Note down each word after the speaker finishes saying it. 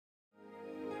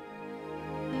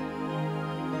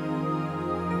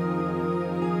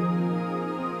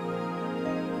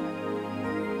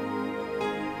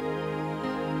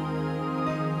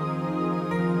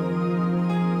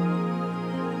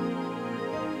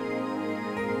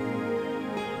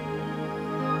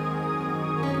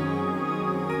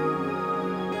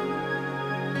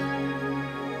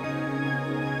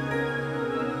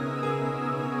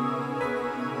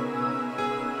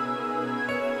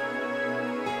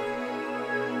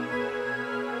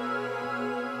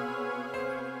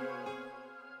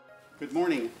Good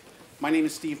morning. My name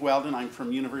is Steve Weldon. I'm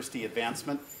from University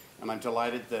Advancement, and I'm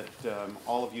delighted that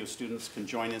all of you students can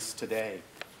join us today.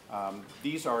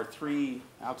 These are three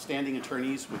outstanding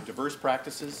attorneys with diverse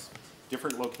practices,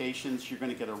 different locations. You're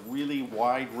going to get a really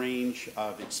wide range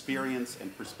of experience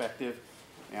and perspective,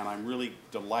 and I'm really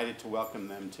delighted to welcome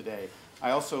them today.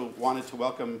 I also wanted to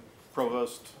welcome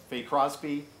Provost Faye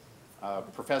Crosby,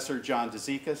 Professor John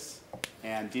DeZikas,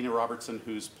 and Dina Robertson,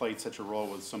 who's played such a role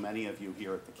with so many of you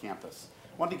here at the campus.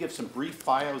 I wanted to give some brief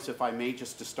bios, if I may,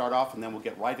 just to start off, and then we'll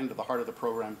get right into the heart of the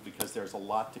program because there's a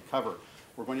lot to cover.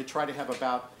 We're going to try to have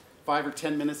about 5 or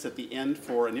 10 minutes at the end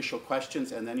for initial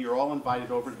questions, and then you're all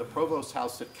invited over to the Provost's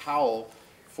house at Cowell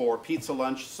for pizza,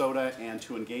 lunch, soda, and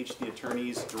to engage the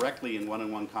attorneys directly in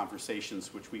one-on-one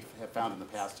conversations, which we have found in the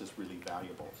past is really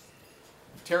valuable.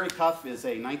 Terry Cuff is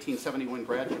a 1971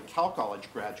 Cal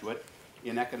College graduate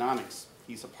in economics.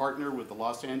 He's a partner with the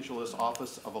Los Angeles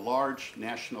office of a large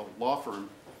national law firm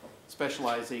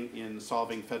specializing in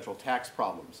solving federal tax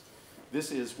problems.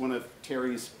 This is one of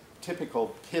Terry's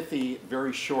typical pithy,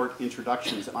 very short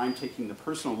introductions, and I'm taking the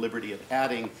personal liberty of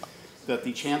adding that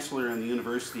the chancellor and the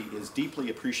university is deeply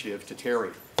appreciative to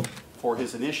Terry for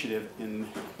his initiative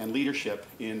and leadership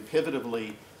in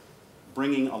pivotably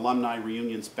bringing alumni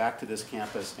reunions back to this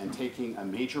campus and taking a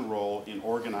major role in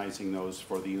organizing those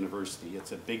for the university.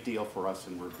 It's a big deal for us,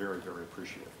 and we're very, very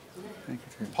appreciative. Thank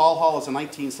you. Paul Hall is a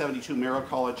 1972 Merrill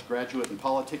College graduate in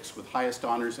politics with highest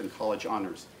honors and college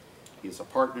honors. He is a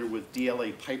partner with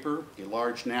DLA Piper, a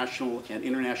large national and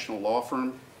international law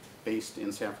firm based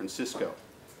in San Francisco.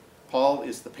 Paul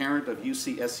is the parent of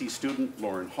UCSC student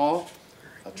Lauren Hall,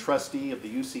 a trustee of the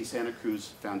UC Santa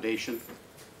Cruz Foundation,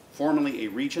 formerly a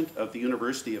regent of the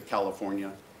University of California,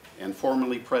 and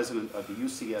formerly president of the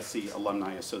UCSC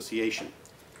Alumni Association.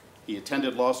 He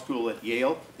attended law school at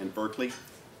Yale and Berkeley,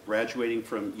 graduating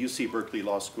from UC Berkeley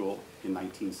Law School in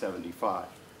 1975.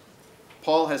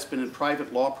 Paul has been in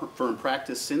private law firm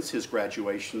practice since his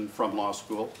graduation from law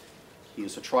school. He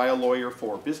is a trial lawyer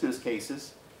for business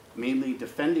cases, mainly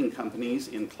defending companies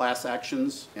in class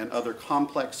actions and other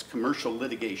complex commercial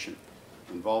litigation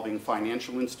involving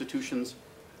financial institutions,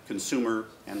 consumer,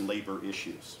 and labor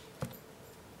issues.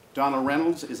 Donna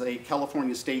Reynolds is a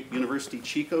California State University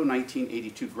Chico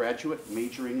 1982 graduate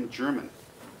majoring in German.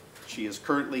 She is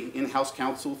currently in-house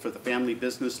counsel for the family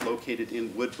business located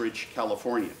in Woodbridge,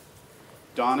 California.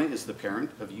 Donna is the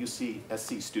parent of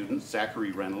UCSC student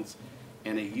Zachary Reynolds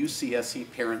and a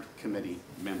UCSC Parent Committee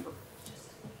member.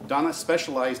 Donna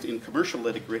specialized in commercial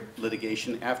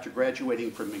litigation after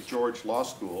graduating from McGeorge Law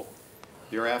School,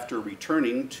 thereafter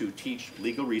returning to teach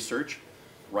legal research,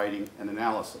 writing, and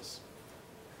analysis.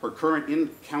 Her current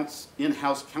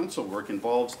in-house counsel work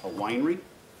involves a winery,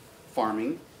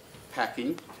 farming,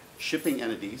 packing, shipping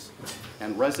entities,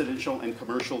 and residential and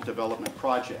commercial development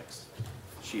projects.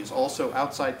 She is also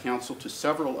outside counsel to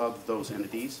several of those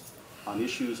entities on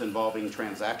issues involving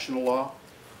transactional law,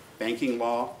 banking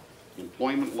law,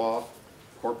 employment law,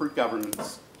 corporate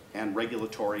governance, and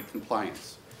regulatory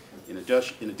compliance. In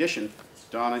addition,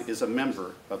 Donna is a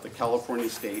member of the California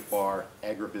State Bar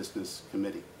Agribusiness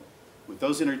Committee. With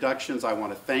those introductions, I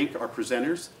want to thank our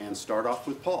presenters and start off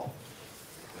with Paul.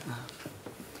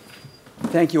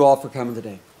 Thank you all for coming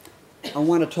today. I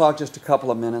want to talk just a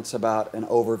couple of minutes about an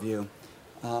overview.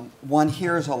 One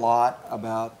hears a lot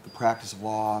about the practice of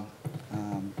law.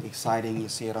 Exciting, you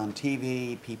see it on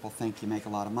TV. People think you make a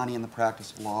lot of money in the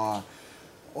practice of law.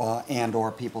 And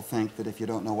or people think that if you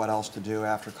don't know what else to do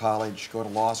after college, go to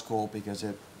law school because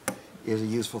it is a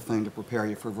useful thing to prepare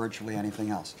you for virtually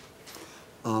anything else.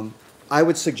 I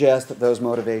would suggest that those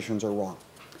motivations are wrong.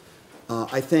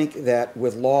 I think that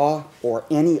with law or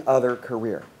any other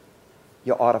career,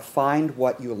 you ought to find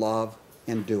what you love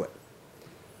and do it.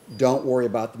 Don't worry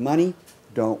about the money.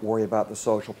 Don't worry about the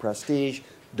social prestige.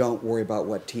 Don't worry about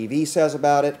what TV says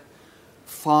about it.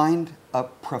 Find a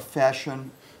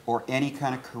profession or any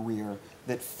kind of career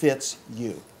that fits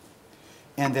you.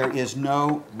 And there is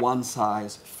no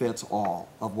one-size-fits-all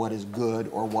of what is good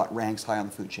or what ranks high on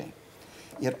the food chain.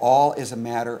 It all is a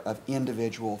matter of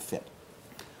individual fit.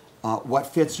 What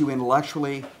fits you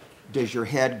intellectually? Does your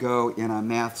head go in a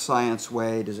math science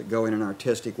way? Does it go in an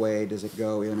artistic way? Does it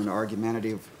go in an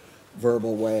argumentative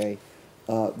verbal way?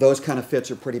 Those kind of fits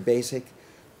are pretty basic.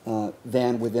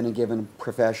 Then within a given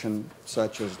profession,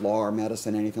 such as law or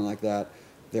medicine, anything like that,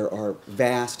 there are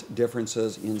vast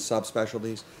differences in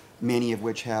subspecialties, many of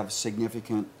which have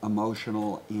significant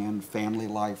emotional and family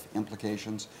life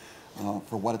implications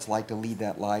for what it's like to lead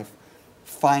that life.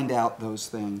 Find out those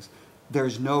things.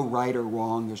 There's no right or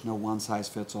wrong. There's no one size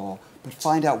fits all. But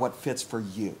find out what fits for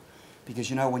you. Because,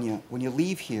 you know, when you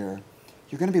leave here,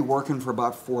 you're going to be working for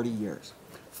about 40 years.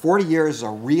 40 years is a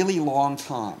really long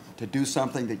time to do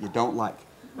something that you don't like.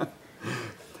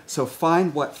 So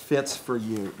find what fits for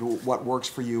you, what works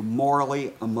for you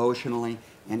morally, emotionally,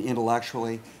 and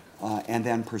intellectually, and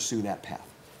then pursue that path.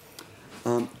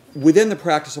 Within the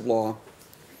practice of law,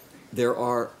 there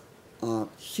are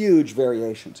huge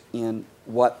variations in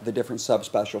what the different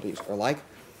subspecialties are like.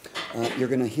 You're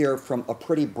going to hear from a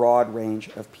pretty broad range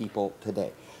of people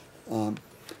today.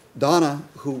 Donna,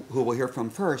 who we'll hear from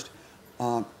first,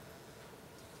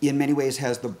 in many ways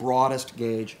has the broadest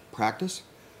gauge practice,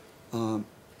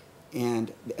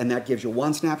 and that gives you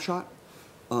one snapshot.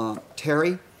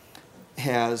 Terry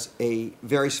has a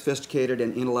very sophisticated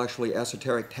and intellectually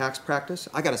esoteric tax practice.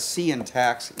 I got a C in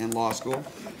tax in law school,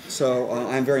 so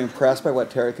I'm very impressed by what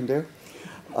Terry can do.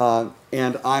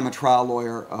 And I'm a trial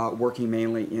lawyer working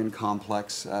mainly in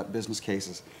complex business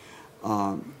cases.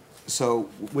 So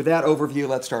with that overview,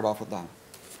 let's start off with Donna.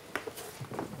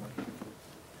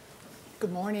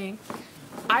 Good morning.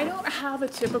 I don't have a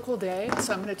typical day,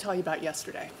 so I'm going to tell you about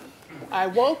yesterday. I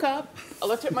woke up, I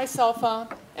looked at my cell phone,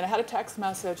 and I had a text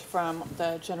message from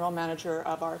the general manager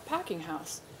of our packing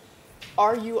house.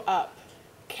 Are you up?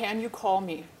 Can you call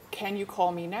me? Can you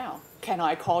call me now? Can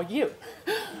I call you?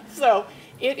 So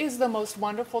it is the most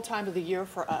wonderful time of the year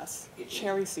for us.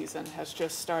 Cherry season has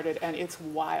just started, and it's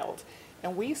wild.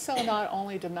 And we sell not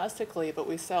only domestically, but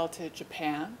we sell to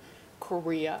Japan,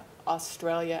 Korea,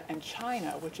 Australia, and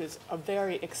China, which is a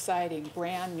very exciting,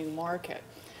 brand new market.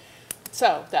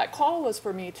 So that call was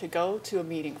for me to go to a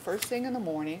meeting first thing in the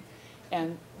morning,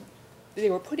 and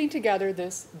they were putting together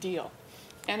this deal.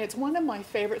 And it's one of my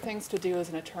favorite things to do as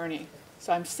an attorney.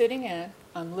 So I'm sitting in,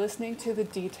 I'm listening to the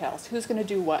details. Who's going to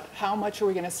do what? How much are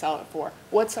we going to sell it for?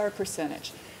 What's our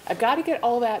percentage? I've got to get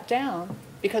all that down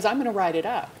because I'm going to write it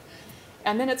up.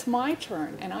 And then it's my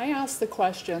turn, and I ask the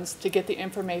questions to get the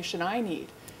information I need.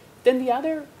 Then the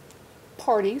other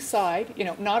party side,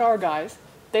 not our guys,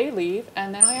 they leave,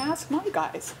 and then I ask my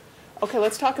guys, okay,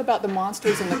 let's talk about the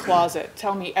monsters in the closet.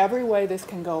 Tell me every way this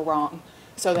can go wrong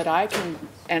so that I can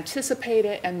anticipate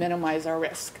it and minimize our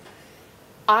risk.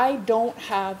 I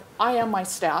am my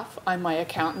staff, I'm my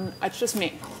accountant, it's just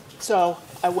me. So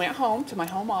I went home to my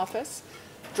home office,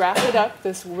 drafted up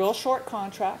this real short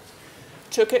contract,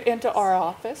 took it into our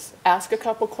office, asked a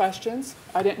couple questions.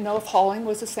 I didn't know if hauling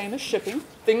was the same as shipping,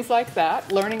 things like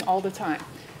that, learning all the time.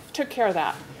 Took care of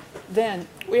that. Then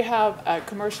we have a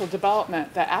commercial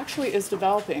development that actually is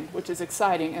developing, which is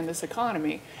exciting in this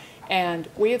economy. And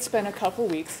we had spent a couple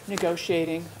weeks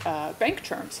negotiating bank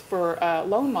terms for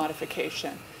loan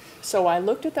modification. So I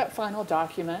looked at that final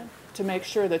document to make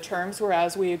sure the terms were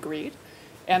as we agreed.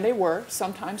 And they were.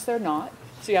 Sometimes they're not.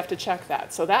 So you have to check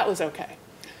that. So that was okay.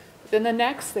 Then the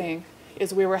next thing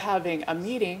is we were having a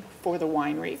meeting for the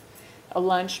winery, a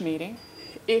lunch meeting.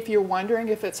 If you're wondering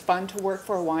if it's fun to work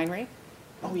for a winery,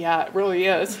 oh yeah, it really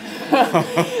is.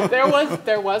 there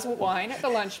was wine at the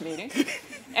lunch meeting.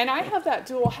 And I have that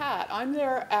dual hat. I'm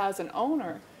there as an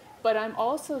owner, but I'm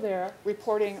also there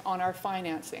reporting on our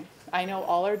financing. I know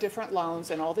all our different loans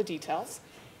and all the details.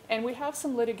 And we have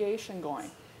some litigation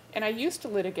going. And I used to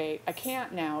litigate. I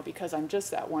can't now because I'm just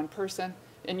that one person,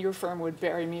 and your firm would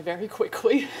bury me very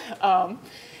quickly.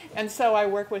 And so I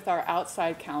work with our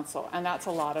outside counsel, and that's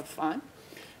a lot of fun.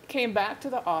 Came back to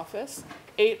the office,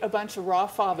 ate a bunch of raw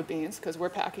fava beans, because we're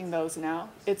packing those now.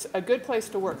 It's a good place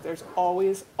to work. There's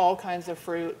always all kinds of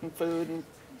fruit and food and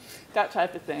that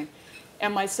type of thing.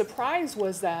 And my surprise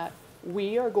was that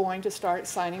we are going to start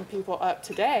signing people up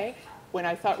today, when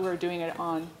I thought we were doing it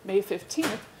on May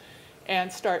 15th,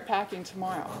 and start packing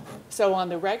tomorrow. So on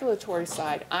the regulatory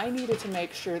side, I needed to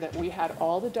make sure that we had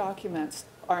all the documents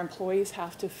our employees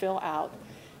have to fill out,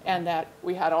 and that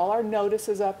we had all our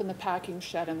notices up in the packing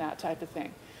shed and that type of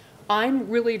thing. I'm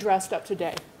really dressed up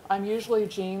today. I'm usually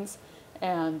jeans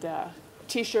and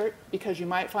t-shirt, because you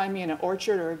might find me in an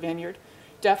orchard or a vineyard,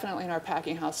 definitely in our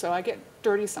packing house, so I get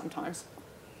dirty sometimes.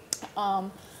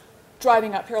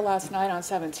 Driving up here last night on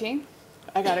 17,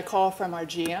 I got a call from our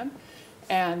GM,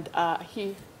 and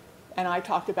he and I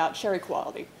talked about cherry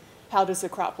quality. How does the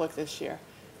crop look this year?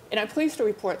 And I'm pleased to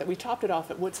report that we topped it off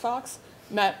at Woodstocks,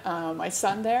 met my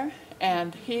son there,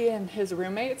 and he and his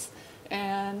roommates,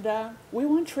 and we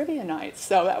won trivia night,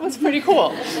 so that was pretty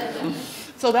cool.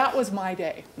 So that was my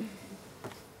day.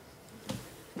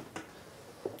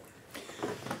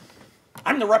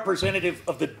 I'm the representative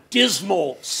of the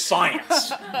dismal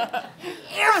science.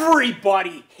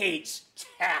 Everybody hates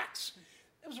tax.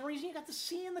 That was the reason you got the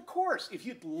C in the course. If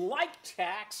you'd liked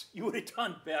tax, you would have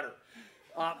done better.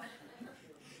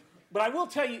 But I will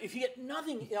tell you, if you get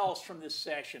nothing else from this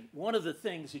session, one of the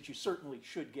things that you certainly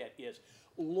should get is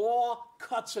law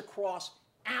cuts across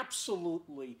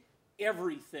absolutely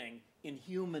everything in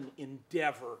human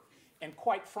endeavor. And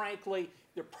quite frankly,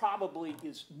 there probably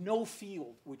is no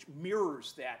field which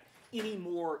mirrors that any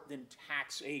more than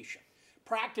taxation.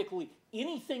 Practically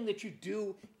anything that you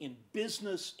do in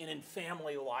business and in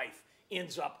family life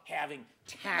ends up having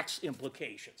tax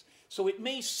implications. So it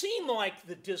may seem like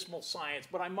the dismal science,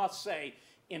 but I must say,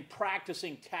 in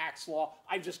practicing tax law,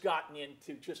 I've just gotten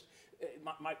into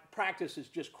my practice has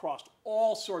just crossed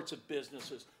all sorts of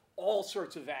businesses, all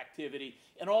sorts of activity,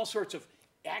 and all sorts of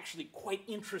actually quite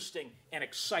interesting and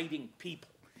exciting people.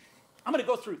 I'm going to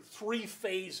go through 3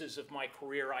 phases of my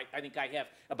career. I think I have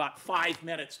about 5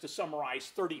 minutes to summarize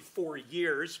 34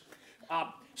 years.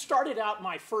 Started out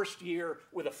my first year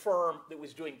with a firm that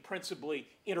was doing principally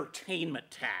entertainment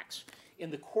tax. In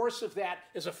the course of that,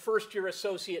 as a first-year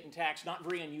associate in tax, not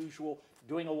very unusual,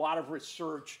 doing a lot of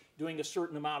research, doing a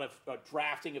certain amount of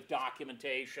drafting of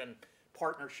documentation,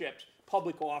 partnerships,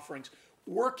 public offerings,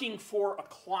 working for a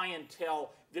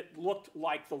clientele that looked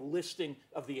like the listing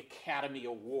of the Academy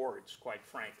Awards, quite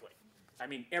frankly. I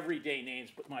mean, everyday names,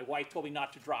 but my wife told me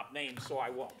not to drop names, so I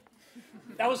won't.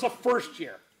 That was the first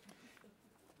year.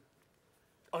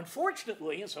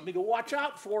 Unfortunately, and something to watch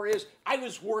out for is, I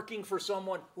was working for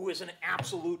someone who is an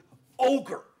absolute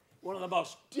ogre, one of the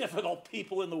most difficult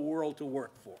people in the world to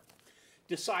work for.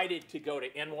 Decided to go to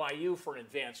NYU for an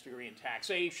advanced degree in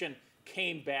taxation,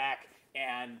 came back,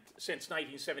 and since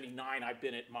 1979, I've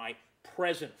been at my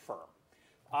present firm.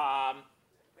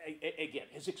 Again,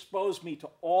 has exposed me to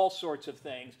all sorts of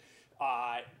things.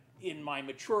 In my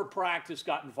mature practice,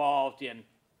 got involved in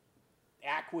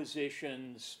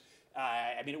acquisitions.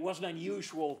 I mean, it wasn't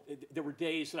unusual. There were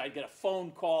days that I'd get a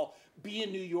phone call, be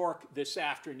in New York this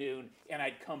afternoon, and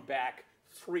I'd come back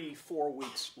 3-4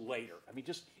 weeks later. I mean,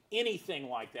 just anything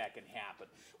like that can happen.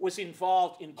 Was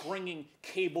involved in bringing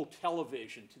cable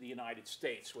television to the United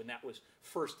States when that was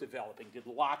first developing. Did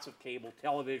lots of cable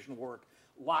television work,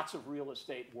 lots of real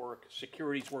estate work,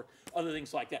 securities work, other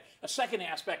things like that. A second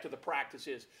aspect of the practice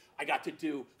is I got to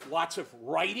do lots of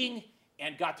writing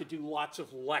and got to do lots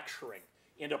of lecturing.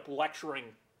 End up lecturing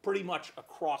pretty much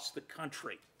across the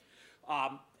country.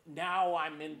 Now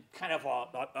I'm in kind of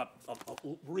a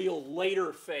real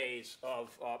later phase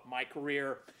of my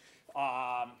career.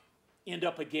 End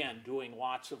up again doing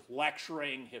lots of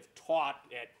lecturing, have taught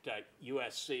at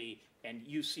USC and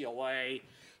UCLA.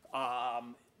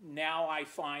 Now I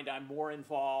find I'm more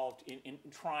involved in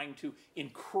trying to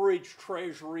encourage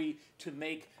Treasury to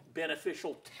make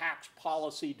beneficial tax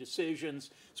policy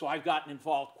decisions. So I've gotten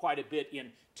involved quite a bit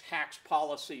in tax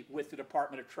policy with the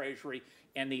Department of Treasury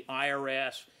and the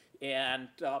IRS and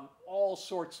all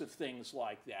sorts of things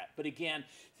like that. But again,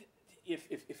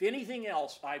 if anything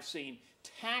else I've seen,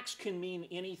 tax can mean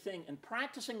anything, and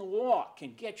practicing law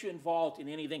can get you involved in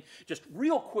anything. Just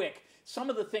real quick, some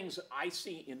of the things that I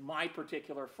see in my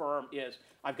particular firm is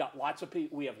I've got lots of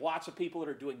people, we have lots of people that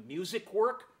are doing music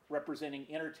work, representing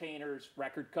entertainers,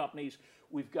 record companies.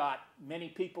 We've got many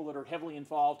people that are heavily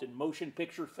involved in motion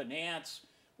picture finance,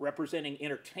 representing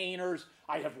entertainers.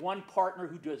 I have one partner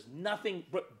who does nothing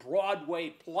but Broadway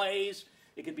plays.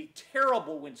 It can be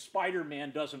terrible when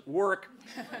Spider-Man doesn't work.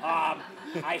 I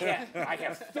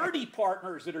have 30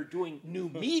 partners that are doing new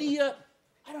media.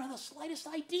 I don't have the slightest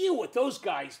idea what those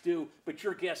guys do, but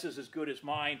your guess is as good as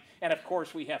mine. And of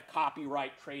course, we have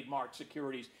copyright, trademark,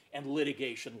 securities, and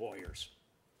litigation lawyers.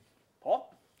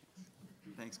 Paul?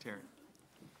 Thanks, Terry.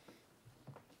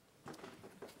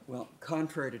 Well,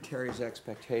 contrary to Terry's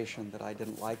expectation that I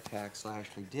didn't like tax, I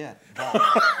actually did. But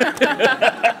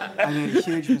I made a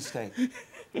huge mistake,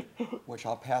 which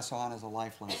I'll pass on as a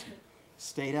life lesson.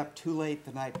 Stayed up too late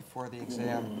the night before the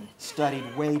exam, studied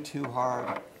way too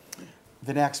hard.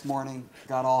 The next morning,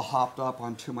 got all hopped up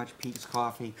on too much Pete's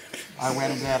coffee. I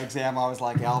went into that exam, I was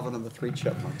like Alvin and the Three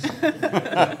Chipmunks.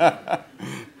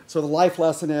 So the life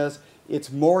lesson is,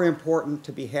 it's more important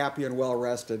to be happy and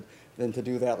well-rested than to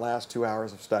do that last 2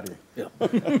 hours of studying. Yeah.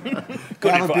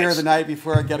 Have a beer the night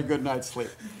before and get a good night's sleep.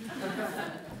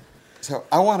 So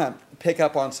I want to pick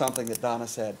up on something that Donna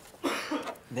said,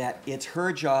 that it's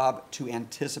her job to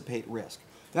anticipate risk.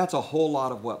 That's a whole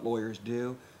lot of what lawyers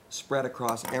do, spread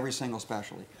across every single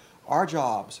specialty. Our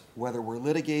jobs, whether we're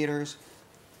litigators,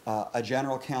 a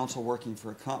general counsel working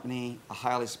for a company, a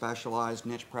highly specialized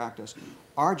niche practice,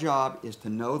 our job is to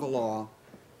know the law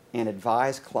and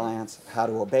advise clients how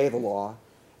to obey the law,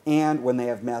 and when they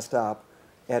have messed up,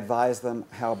 advise them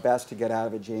how best to get out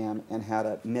of a jam and how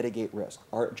to mitigate risk.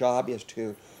 Our job is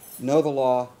to know the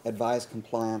law, advise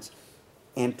compliance,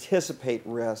 anticipate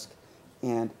risk,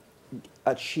 and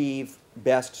achieve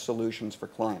best solutions for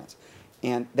clients.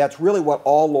 And that's really what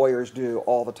all lawyers do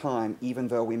all the time, even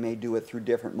though we may do it through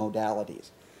different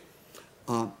modalities.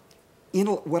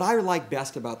 What I like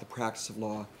best about the practice of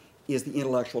law is the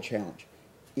intellectual challenge.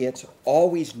 It's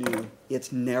always new.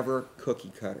 It's never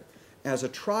cookie cutter. As a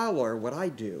trial lawyer, what I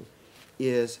do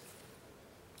is,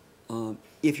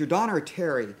 if you're Donna or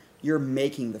Terry, you're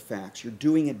making the facts. You're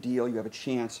doing a deal. You have a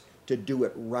chance to do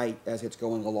it right as it's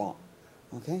going along.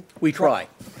 Okay? We try.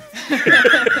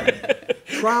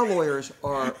 Trial lawyers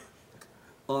are,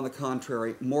 on the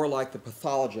contrary, more like the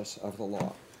pathologists of the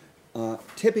law.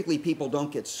 Typically, people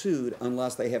don't get sued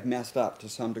unless they have messed up to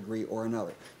some degree or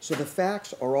another. So the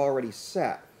facts are already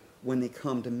set when they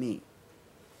come to me.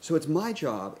 So it's my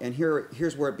job, and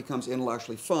here's where it becomes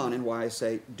intellectually fun and why I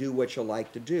say do what you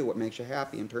like to do, what makes you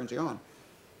happy and turns you on.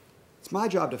 It's my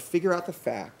job to figure out the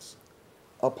facts,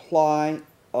 apply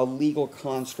a legal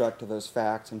construct to those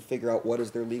facts, and figure out what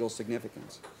is their legal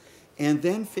significance. And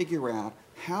then figure out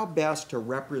how best to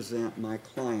represent my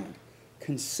client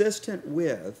consistent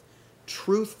with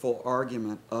truthful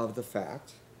argument of the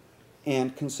facts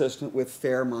and consistent with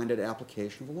fair-minded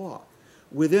application of the law.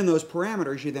 Within those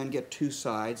parameters, you then get two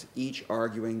sides, each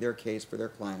arguing their case for their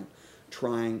client,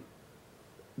 trying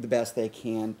the best they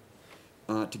can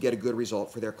to get a good result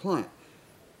for their client.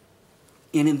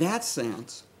 And in that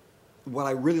sense, what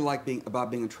I really like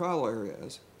about being a trial lawyer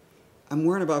is I'm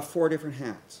wearing about 4 different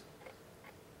hats.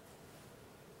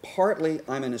 Partly,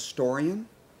 I'm an historian.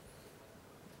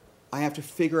 I have to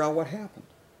figure out what happened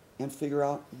and figure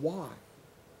out why.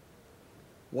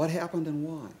 What happened and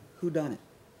why? Who done it?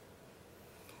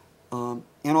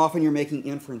 And often you're making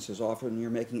inferences. Often you're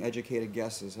making educated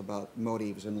guesses about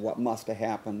motives and what must have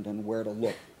happened and where to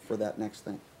look for that next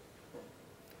thing.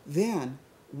 Then,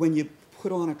 when you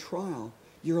put on a trial,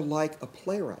 you're like a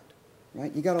playwright,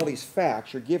 right? You got all these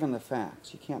facts. You're given the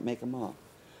facts. You can't make them up.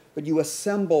 But you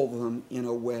assemble them in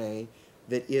a way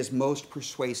that is most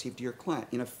persuasive to your client.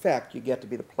 In effect, you get to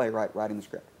be the playwright writing the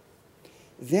script.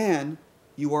 Then,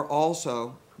 you are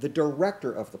also the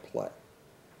director of the play.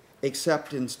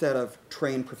 Except instead of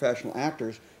trained professional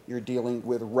actors, you're dealing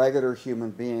with regular human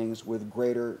beings with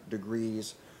greater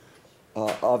degrees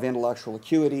of intellectual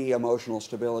acuity, emotional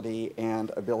stability,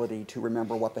 and ability to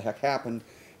remember what the heck happened.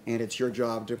 And it's your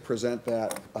job to present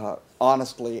that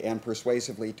honestly and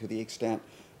persuasively to the extent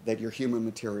that your human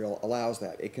material allows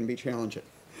that. It can be challenging.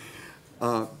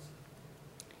 And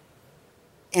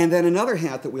then another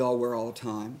hat that we all wear all the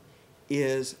time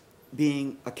is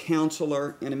being a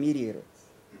counselor and a mediator.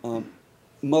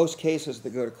 Most cases that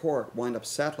go to court wind up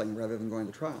settling rather than going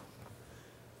to trial.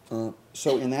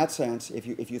 So in that sense, if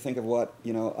you think of what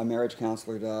a marriage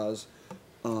counselor does,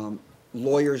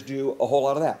 lawyers do a whole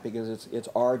lot of that because it's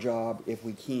our job, if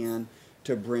we can,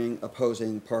 to bring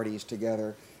opposing parties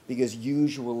together, because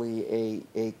usually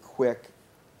a quick,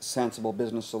 sensible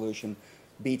business solution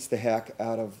beats the heck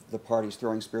out of the parties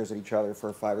throwing spears at each other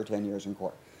for 5 or 10 years in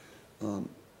court.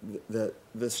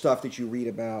 The stuff that you read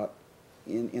about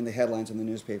in the headlines in the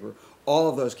newspaper, all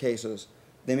of those cases,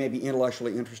 they may be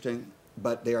intellectually interesting,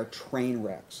 but they are train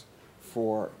wrecks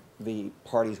for the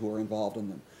parties who are involved in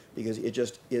them, because it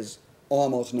just is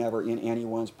almost never in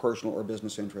anyone's personal or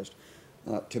business interest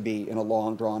to be in a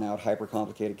long, drawn-out,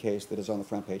 hyper-complicated case that is on the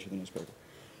front page of the newspaper.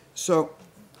 So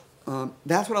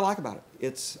that's what I like about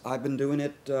it. I've been doing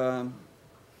it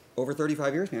over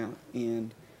 35 years now,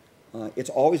 and it's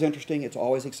always interesting, it's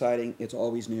always exciting, it's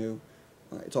always new.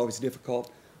 It's always difficult.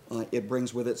 It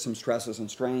brings with it some stresses and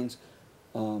strains.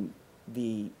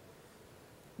 The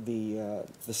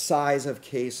size of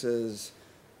cases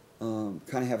kind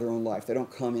of have their own life. They don't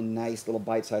come in nice little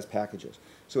bite-sized packages.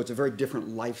 So it's a very different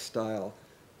lifestyle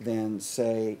than,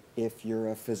 say, if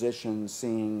you're a physician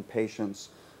seeing patients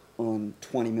on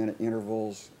 20-minute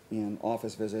intervals in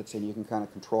office visits, and you can kind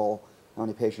of control how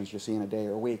many patients you see in a day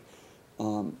or a week.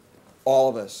 All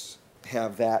of us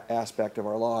have that aspect of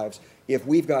our lives. If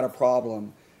we've got a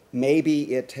problem,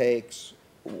 maybe it takes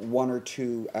 1 or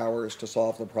 2 hours to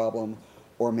solve the problem,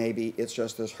 or maybe it's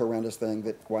just this horrendous thing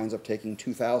that winds up taking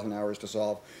 2,000 hours to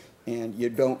solve, and you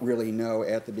don't really know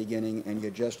at the beginning, and you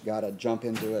just got to jump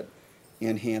into it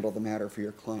and handle the matter for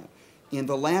your client. And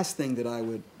the last thing that I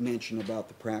would mention about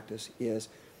the practice is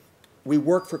we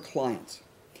work for clients,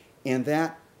 and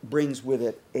that brings with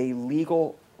it a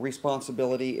legal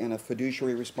responsibility and a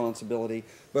fiduciary responsibility,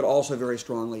 but also very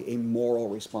strongly a moral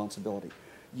responsibility.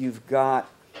 You've got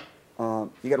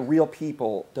real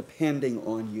people depending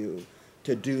on you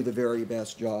to do the very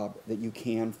best job that you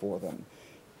can for them,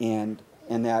 and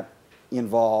that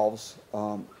involves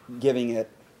giving it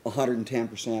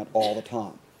 110% all the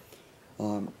time.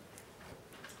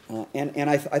 And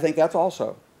I think that's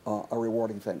also a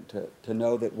rewarding thing, to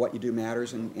know that what you do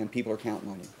matters and people are counting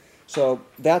on you. So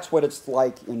that's what it's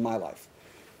like in my life.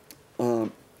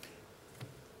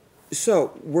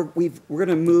 So we're going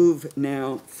to move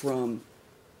now from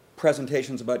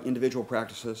presentations about individual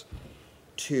practices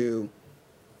to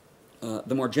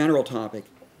the more general topic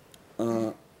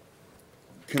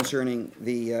concerning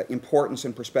the importance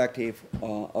and perspective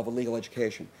of a legal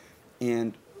education.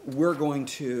 And we're going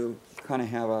to kind of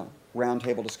have a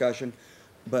roundtable discussion,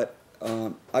 but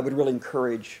I would really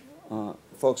encourage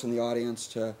folks in the audience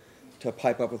to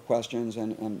pipe up with questions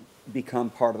and become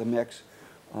part of the mix.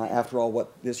 After all,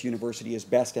 what this university is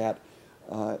best at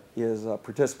is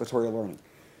participatory learning.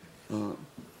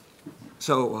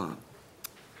 So,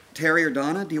 Terry or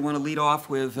Donna, do you want to lead off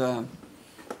with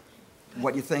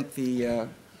what you think the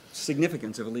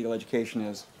significance of a legal education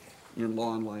is in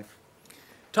law and life?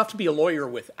 Tough to be a lawyer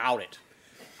without it.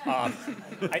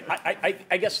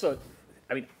 I guess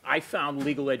I found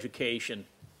legal education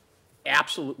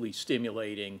absolutely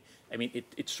stimulating. I mean,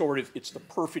 it's the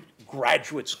perfect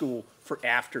graduate school for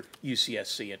after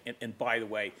UCSC. And by the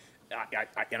way,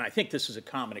 I think this is a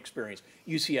common experience,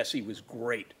 UCSC was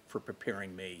great for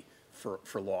preparing me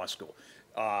for law school.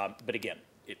 But again,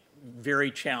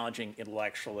 very challenging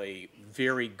intellectually,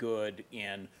 very good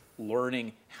in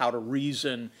learning how to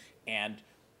reason, and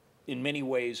in many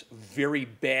ways very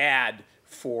bad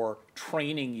for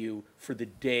training you for the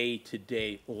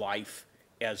day-to-day life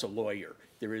as a lawyer.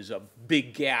 There is a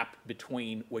big gap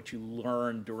between what you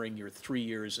learn during your 3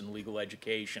 years in legal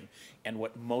education and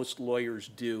what most lawyers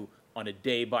do on a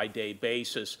day-by-day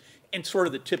basis. And sort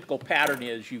of the typical pattern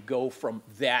is you go from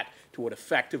that to what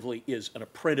effectively is an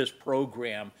apprentice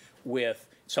program with,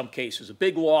 some cases, a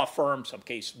big law firm, some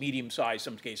cases medium-sized,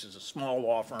 some cases a small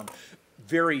law firm.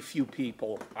 Very few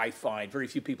people, I find, very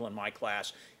few people in my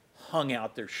class hung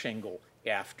out their shingle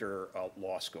after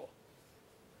law school.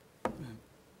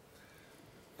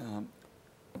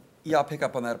 Yeah, I'll pick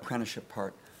up on that apprenticeship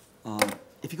part.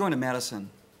 If you go into medicine,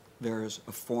 there's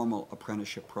a formal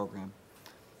apprenticeship program.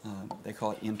 They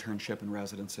call it internship and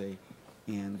residency,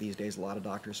 and these days a lot of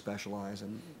doctors specialize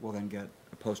and will then get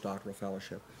a postdoctoral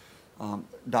fellowship.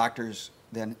 Doctors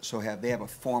then they have a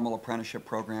formal apprenticeship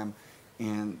program,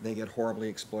 and they get horribly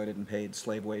exploited and paid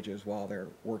slave wages while they're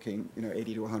working,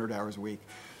 80 to 100 hours a week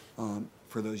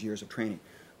for those years of training.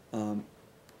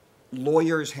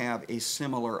 Lawyers have a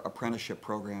similar apprenticeship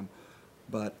program,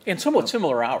 but and somewhat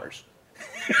similar hours.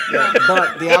 Yeah,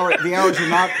 but the hours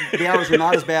are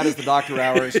not as bad as the doctor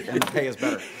hours, and the pay is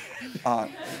better.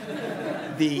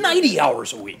 90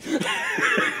 hours a week.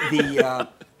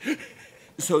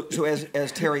 So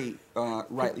as Terry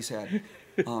rightly said,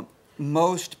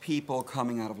 most people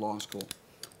coming out of law school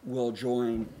will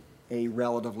join a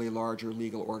relatively larger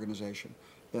legal organization.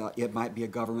 It might be a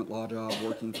government law job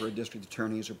working for a district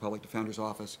attorney's or public defender's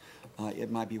office.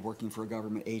 It might be working for a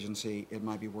government agency. It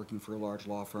might be working for a large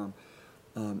law firm.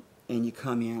 And you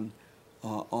come in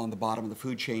on the bottom of the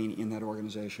food chain in that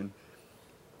organization.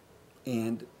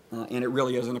 And it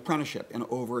really is an apprenticeship. And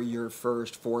over your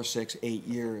first 4, 6, 8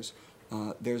 years,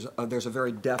 there's a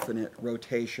very definite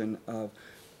rotation of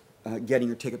getting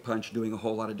your ticket punched, doing a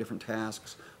whole lot of different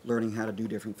tasks, learning how to do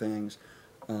different things.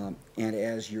 And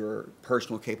as your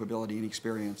personal capability and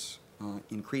experience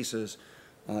increases,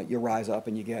 you rise up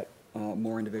and you get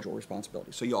more individual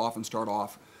responsibility. So you often start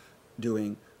off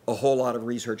doing a whole lot of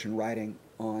research and writing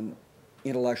on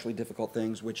intellectually difficult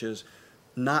things, which is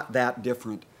not that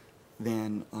different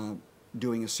than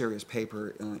doing a serious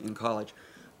paper in college.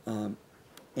 And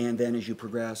then as you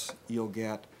progress, you'll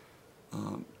get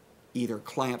either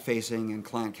client-facing and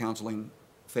client counseling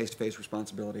face-to-face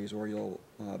responsibilities, or you'll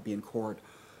be in court,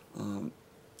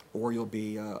 or you'll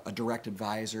be a direct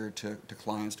advisor to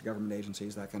clients, to government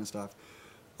agencies, that kind of stuff.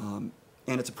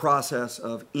 And it's a process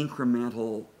of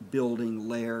incremental building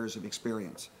layers of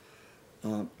experience.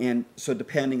 And so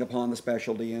depending upon the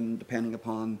specialty and depending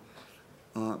upon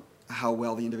how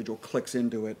well the individual clicks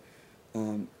into it,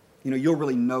 you'll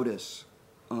really notice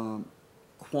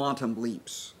quantum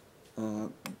leaps.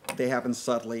 They happen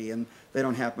subtly, and they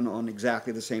don't happen on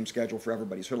exactly the same schedule for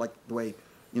everybody. Sort of like the way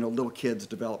little kids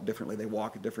develop differently. They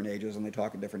walk at different ages and they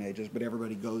talk at different ages, but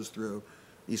everybody goes through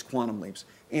these quantum leaps.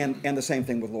 And the same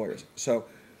thing with lawyers. So,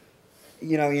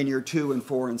 in your 2 and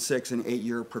 4 and 6 and 8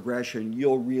 year progression,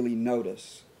 you'll really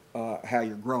notice how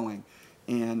you're growing.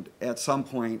 And at some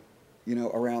point,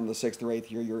 around the 6th or 8th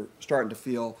year, you're starting to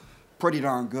feel pretty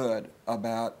darn good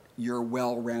about your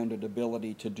well-rounded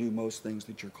ability to do most things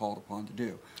that you're called upon to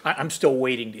do. I'm still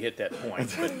waiting to hit that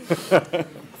point.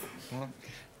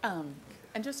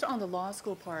 And just on the law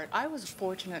school part, I was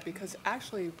fortunate because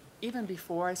actually, even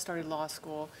before I started law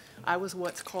school, I was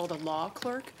what's called a law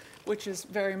clerk, which is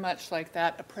very much like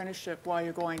that apprenticeship while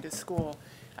you're going to school.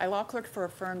 I law clerked for a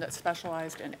firm that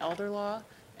specialized in elder law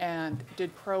and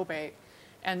did probate.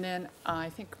 And then I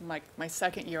think my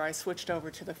second year, I switched over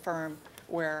to the firm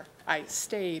where I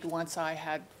stayed once I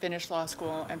had finished law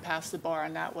school and passed the bar,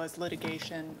 and that was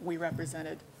litigation. We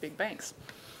represented big banks.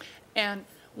 And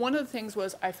one of the things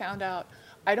was I found out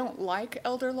I don't like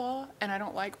elder law and I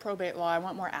don't like probate law. I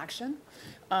want more action.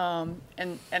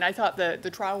 And I thought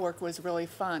the trial work was really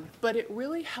fun. But it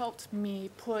really helped me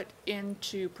put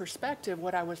into perspective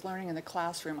what I was learning in the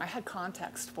classroom. I had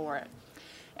context for it.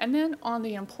 And then on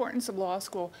the importance of law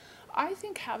school, I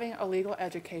think having a legal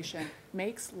education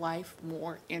makes life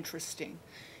more interesting.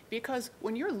 Because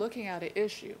when you're looking at an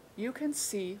issue, you can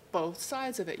see both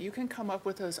sides of it. You can come up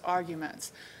with those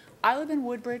arguments. I live in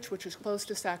Woodbridge, which is close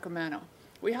to Sacramento.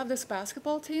 We have this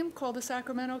basketball team called the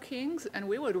Sacramento Kings, and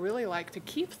we would really like to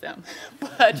keep them,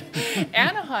 but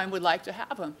Anaheim would like to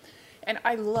have them. And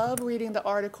I love reading the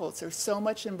articles. There's so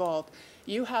much involved.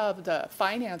 You have the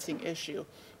financing issue,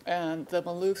 and the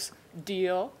Maloofs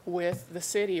deal with the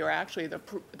city, or actually the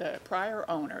prior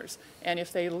owners, and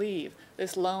if they leave,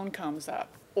 this loan comes up,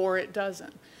 or it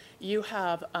doesn't. You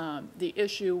have the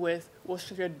issue with, well,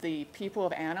 should the people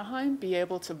of Anaheim be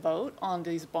able to vote on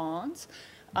these bonds?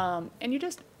 And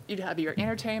you'd have your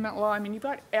entertainment law. I mean, you've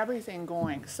got everything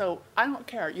going. So I don't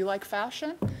care. You like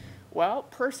fashion? Well,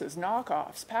 purses,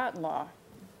 knockoffs, patent law.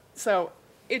 So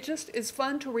it just is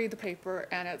fun to read the paper,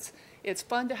 and it's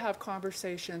fun to have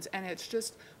conversations, and it's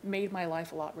just made my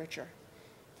life a lot richer.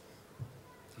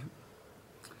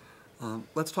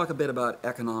 Let's talk a bit about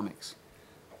economics.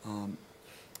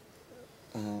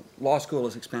 Law school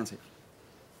is expensive,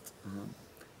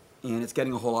 and it's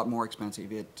getting a whole lot more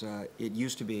expensive. It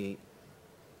used to be,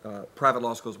 private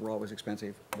law schools were always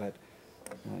expensive, but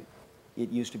it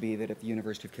used to be that at the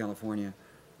University of California,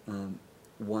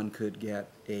 one could get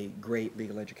a great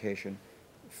legal education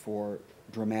for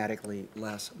dramatically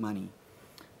less money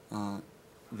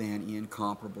than in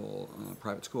comparable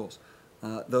private schools.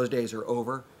 Those days are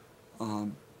over.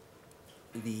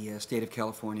 The state of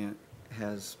California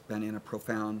has been in a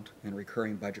profound and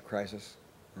recurring budget crisis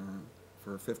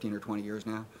for 15 or 20 years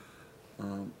now,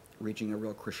 reaching a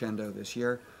real crescendo this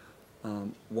year.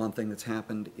 One thing that's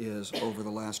happened is over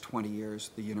the last 20 years,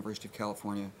 the University of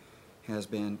California has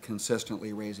been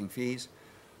consistently raising fees,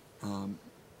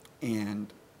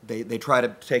 and they try to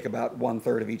take about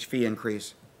 1/3 of each fee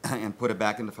increase and put it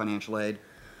back into financial aid.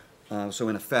 So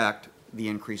in effect, the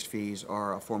increased fees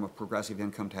are a form of progressive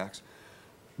income tax.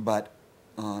 But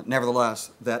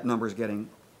nevertheless, that number is getting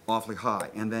awfully high.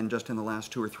 And then just in the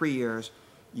last 2 or 3 years,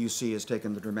 UC has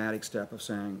taken the dramatic step of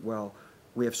saying, well,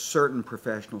 we have certain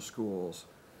professional schools,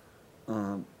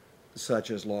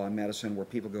 such as law and medicine, where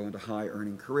people go into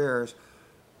high-earning careers,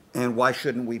 and why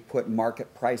shouldn't we put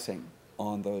market pricing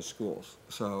on those schools?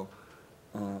 So,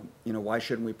 why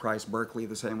shouldn't we price Berkeley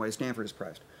the same way Stanford is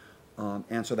priced?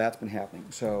 And so that's been happening.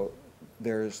 So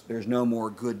there's no more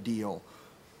good deal.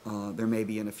 There may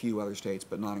be in a few other states,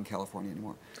 but not in California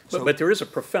anymore. But there is a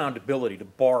profound ability to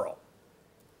borrow.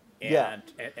 And,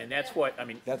 yeah. and that's what, I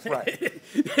mean, That's right.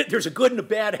 there's a good and a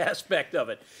bad aspect of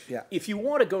it. Yeah. If you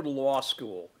want to go to law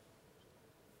school,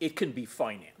 it can be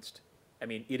financed. I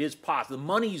mean, it is possible. The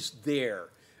money's there,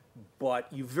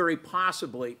 but you very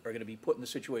possibly are going to be put in the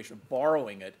situation of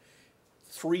borrowing it.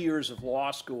 3 years of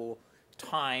law school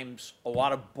times a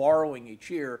lot of borrowing each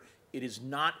year. It is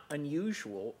not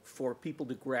unusual for people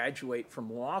to graduate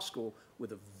from law school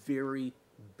with a very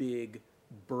big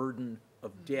burden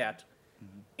of debt.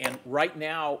 Mm-hmm. And right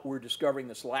now, we're discovering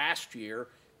this last year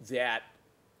that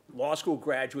law school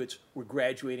graduates were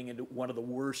graduating into one of the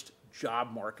worst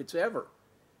job markets ever.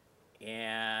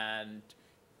 And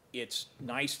it's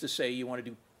nice to say you want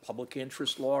to do public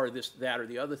interest law or this, that, or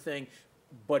the other thing,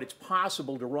 but it's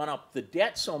possible to run up the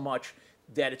debt so much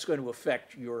that it's going to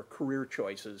affect your career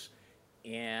choices.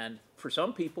 And for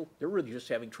some people, they're really just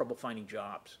having trouble finding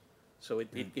jobs. So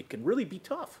it can really be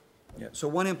tough. Yeah. So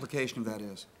one implication of that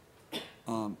is,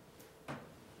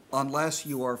 unless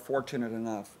you are fortunate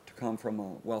enough to come from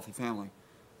a wealthy family,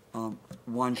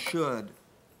 one should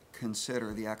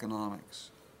consider the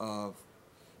economics of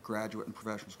graduate and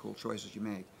professional school choices you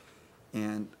make.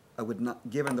 And I would not,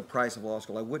 given the price of law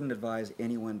school, I wouldn't advise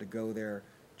anyone to go there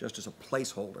just as a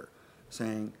placeholder,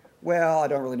 saying, well, I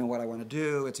don't really know what I want to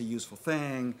do, it's a useful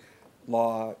thing,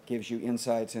 law gives you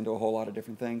insights into a whole lot of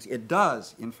different things. It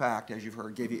does, in fact, as you've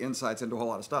heard, give you insights into a whole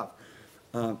lot of stuff.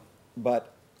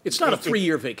 But it's not a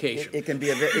 3-year vacation. It can be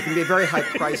a very high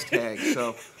price tag.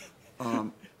 So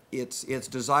it's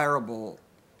desirable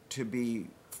to be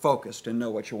focused and know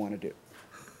what you want to do.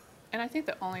 And I think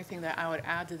the only thing that I would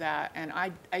add to that, and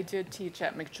I did teach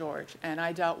at McGeorge, and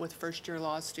I dealt with first-year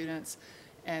law students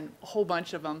and a whole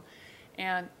bunch of them.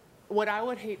 And what I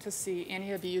would hate to see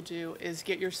any of you do is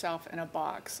get yourself in a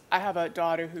box. I have a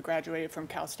daughter who graduated from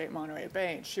Cal State Monterey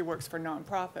Bay, and she works for a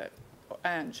nonprofit,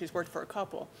 and she's worked for a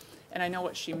couple, and I know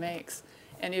what she makes.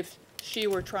 And if she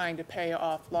were trying to pay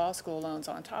off law school loans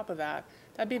on top of that,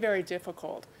 that'd be very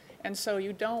difficult. And so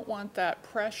you don't want that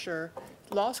pressure.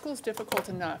 Law school is difficult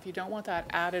enough. You don't want that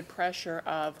added pressure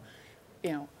of,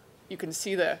 you can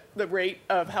see the rate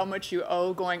of how much you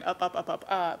owe going up, up, up, up,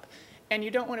 up. And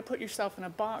you don't want to put yourself in a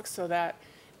box so that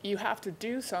you have to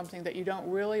do something that you don't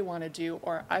really want to do.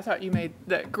 Or I thought you made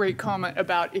that great comment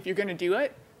about if you're going to do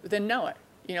it, then know it.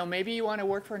 Maybe you want to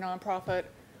work for a nonprofit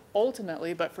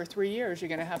ultimately, but for 3 years you're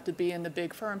going to have to be in the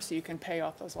big firm so you can pay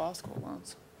off those law school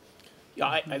loans. Yeah,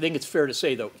 I think it's fair to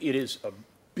say, though, it is a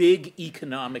big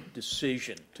economic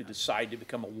decision to decide to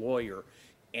become a lawyer,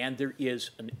 and there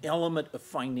is an element of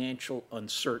financial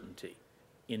uncertainty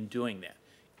in doing that.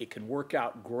 It can work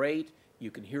out great.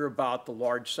 You can hear about the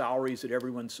large salaries that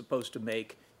everyone's supposed to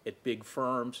make at big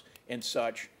firms and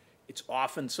such. It's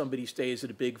often somebody stays at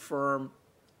a big firm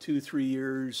 2-3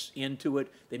 years into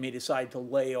it, they may decide to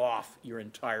lay off your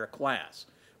entire class.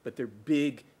 But they're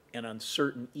big and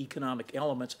uncertain economic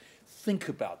elements. Think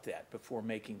about that before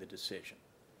making the decision.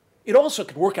 It also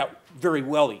could work out very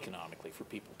well economically for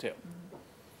people, too.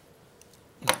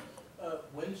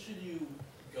 When should you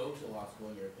go to law school,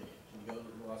 in your opinion? Should you go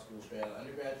to law school straight out of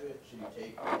undergraduate? Should you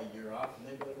take a year off and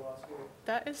then go to law school?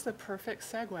 That is the perfect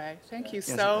segue. Thank you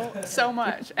so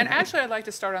much. And actually, I'd like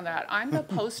to start on that. I'm the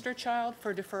poster child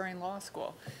for deferring law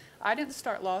school. I didn't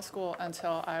start law school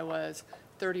until I was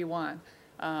 31.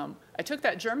 I took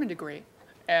that German degree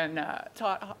and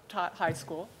taught high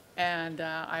school. And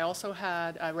I also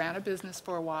I ran a business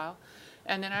for a while.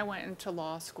 And then I went into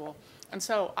law school. And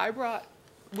so I brought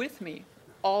with me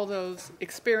all those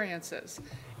experiences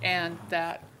and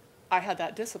that I had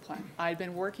that discipline. I'd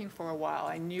been working for a while.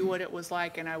 I knew what it was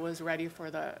like and I was ready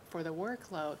for the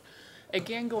workload.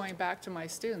 Again, going back to my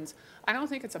students, I don't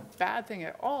think it's a bad thing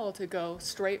at all to go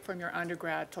straight from your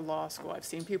undergrad to law school. I've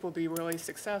seen people be really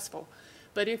successful.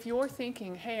 But if you're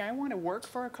thinking, hey, I want to work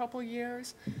for a couple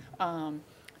years,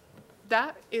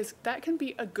 that can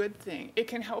be a good thing. It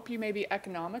can help you maybe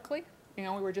economically. We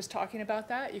were just talking about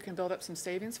that. You can build up some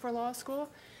savings for law school.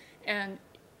 And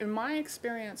in my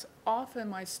experience, often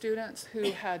my students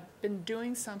who had been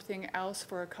doing something else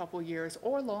for a couple years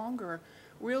or longer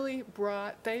really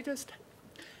they just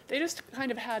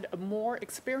kind of had more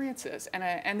experiences,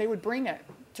 and they would bring it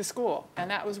to school, and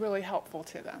that was really helpful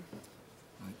to them.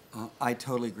 I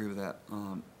totally agree with that.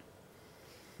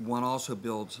 One also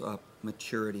builds up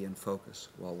maturity and focus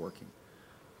while working.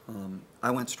 I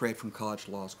went straight from college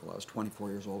to law school. I was 24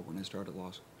 years old when I started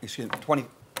law school. Excuse me,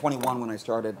 21 when I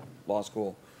started law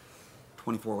school,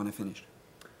 24 when I finished.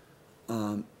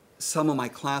 Some of my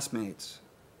classmates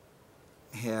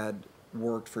had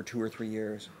worked for 2 or 3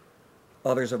 years.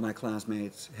 Others of my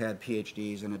classmates had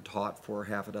PhDs and had taught for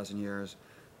half a dozen years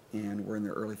and were in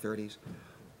their early 30s.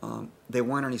 They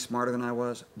weren't any smarter than I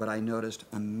was, but I noticed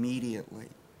immediately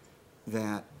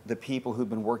that the people who'd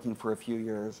been working for a few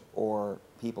years or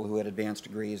people who had advanced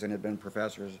degrees and had been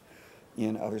professors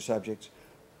in other subjects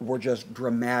were just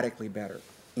dramatically better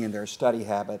in their study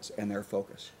habits and their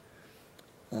focus.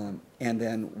 And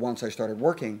then once I started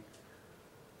working,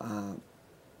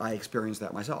 I experienced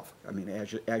that myself. I mean,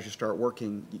 as you start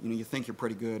working, you think you're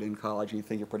pretty good in college and you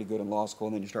think you're pretty good in law school,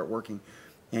 and then you start working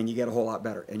and you get a whole lot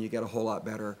better. And you get a whole lot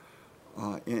better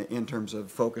in terms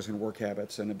of focus and work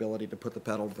habits and ability to put the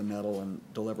pedal to the metal and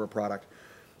deliver a product.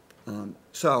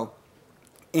 So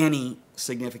any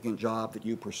significant job that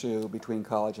you pursue between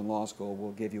college and law school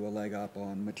will give you a leg up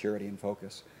on maturity and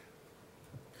focus.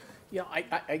 Yeah,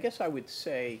 I guess I would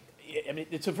say, I mean,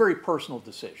 it's a very personal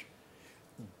decision,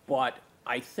 but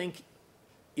I think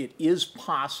it is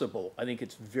possible, I think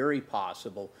it's very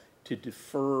possible to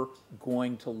defer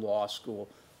going to law school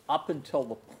up until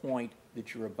the point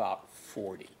that you're about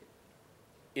 40.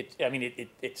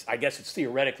 I guess it's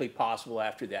theoretically possible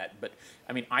after that, but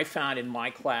I mean, I found in my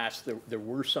class there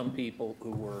were some people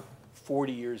who were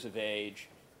 40 years of age.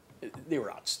 They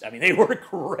were they were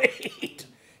great.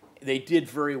 They did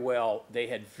very well. They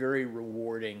had very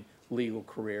rewarding legal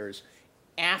careers.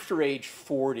 after age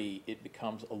 40, it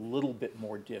becomes a little bit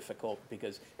more difficult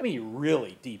because, I mean, you're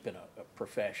really deep in a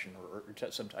profession or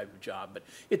some type of job. But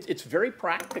it's very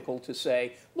practical to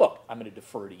say, look, I'm going to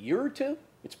defer it a year or two.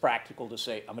 It's practical to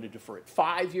say, I'm going to defer it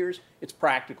 5 years. It's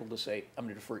practical to say, I'm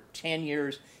going to defer it 10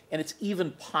 years. And it's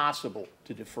even possible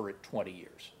to defer it 20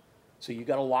 years. So you've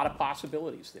got a lot of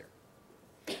possibilities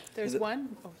there. There's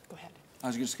one. Oh, go ahead. I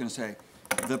was just going to say,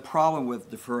 the problem with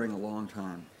deferring a long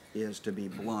time is, to be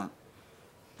blunt,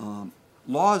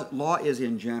 law is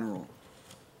in general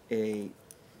a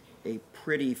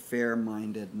pretty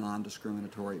fair-minded,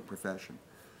 non-discriminatory profession.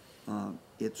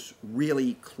 It's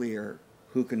really clear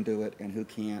who can do it and who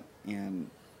can't, and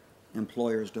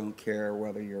employers don't care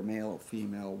whether you're male,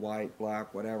 female, white,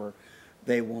 black, whatever.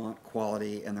 They want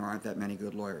quality, and there aren't that many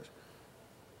good lawyers.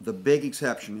 The big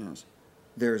exception is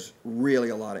there's really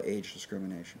a lot of age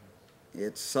discrimination.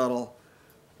 It's subtle,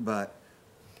 but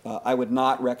I would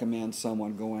not recommend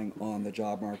someone going on the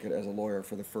job market as a lawyer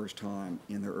for the first time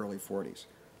in their early 40s.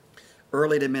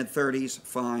 Early to mid-30s,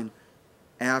 fine.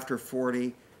 After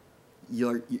 40,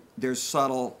 there's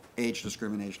subtle age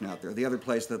discrimination out there. The other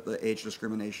place that the age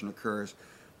discrimination occurs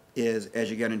is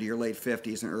as you get into your late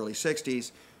 50s and early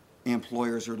 60s,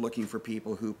 employers are looking for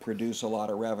people who produce a lot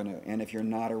of revenue. And if you're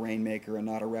not a rainmaker and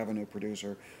not a revenue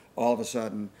producer, all of a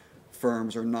sudden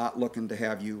firms are not looking to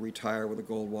have you retire with a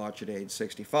gold watch at age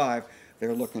 65.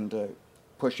 They're looking to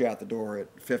push you out the door at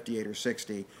 58 or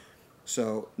 60.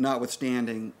 So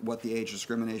notwithstanding what the Age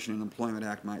Discrimination and Employment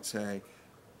Act might say,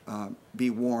 be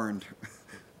warned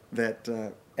that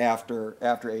after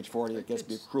age 40 it gets to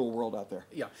be a cruel world out there.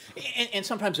 Yeah, and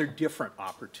sometimes there are different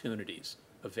opportunities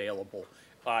available.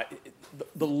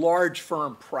 The large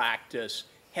firm practice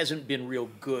hasn't been real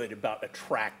good about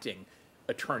attracting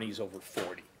attorneys over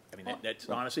 40. I mean, that's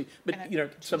honestly, but you know,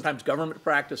 sometimes government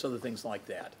practice, other things like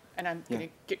that. And I'm going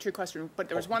to get to your question, but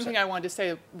there was one thing I wanted to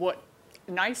say. What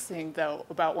nice thing though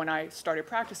about when I started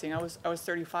practicing, I was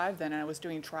 35 then, and I was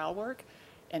doing trial work,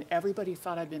 and everybody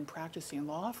thought I'd been practicing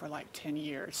law for like 10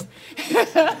 years.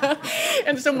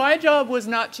 And so my job was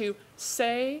not to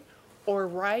say or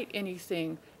write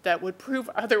anything that would prove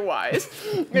otherwise,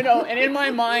 you know. And in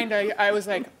my mind, I was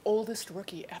like, oldest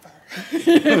rookie ever.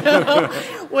 You know?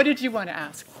 What did you want to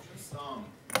ask? Just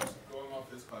going off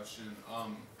this question,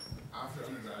 after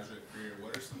undergraduate career,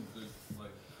 what are some good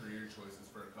career choices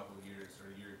for a couple of years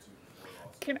or a year or two before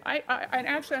law school? And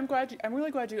actually, I'm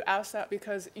really glad you asked that,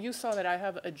 because you saw that I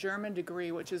have a German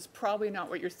degree, which is probably not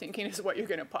what you're thinking is what you're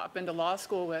going to pop into law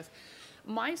school with.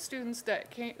 My students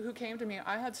who came to me,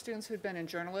 I had students who'd been in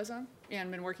journalism and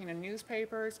been working in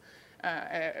newspapers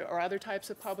or other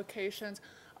types of publications.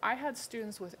 I had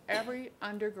students with every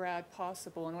undergrad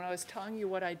possible, and when I was telling you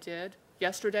what I did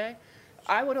yesterday,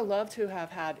 I would have loved to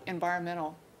have had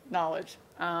environmental knowledge.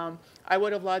 I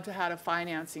would have loved to have had a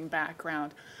financing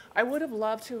background. I would have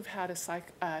loved to have had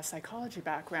a psychology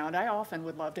background. I often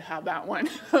would love to have that one.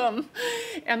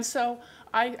 And so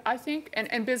I think,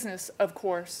 and business, of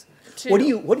course, too. What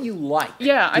do you like?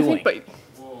 Yeah, I doing? think,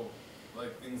 but Well,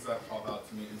 things that pop out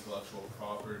to me: intellectual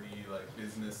property,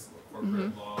 business,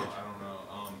 corporate law. I don't know.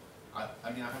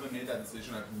 I mean, I haven't made that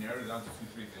decision. I've narrowed it down to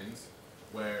 2-3 things.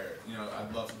 Where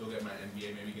I'd love to go get my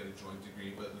MBA, maybe get a joint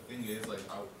degree. But the thing is,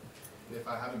 if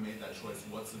I haven't made that choice,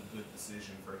 what's a good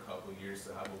decision for a couple of years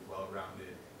to have a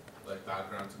well-rounded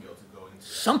background to be able to go into?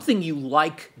 Something you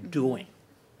like doing.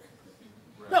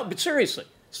 Right. No, but seriously,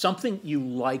 something you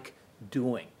like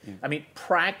doing. I mean,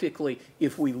 practically,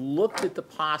 if we looked at the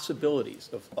possibilities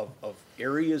of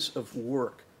areas of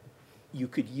work, you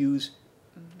could use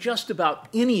just about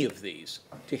any of these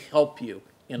to help you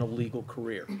in a legal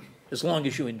career, as long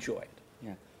as you enjoy it.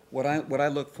 Yeah. What I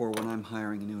look for when I'm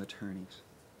hiring new attorneys,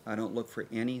 I don't look for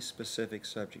any specific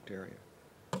subject area.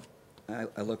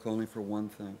 I look only for one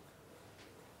thing: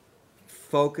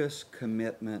 focus,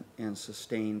 commitment, and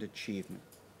sustained achievement.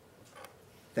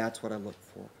 That's what I look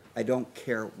for. I don't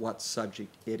care what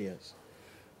subject it is.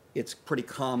 It's pretty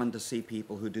common to see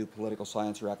people who do political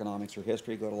science or economics or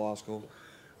history go to law school,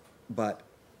 but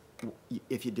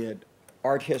if you did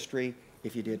art history,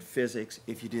 if you did physics,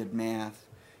 if you did math,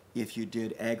 if you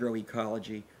did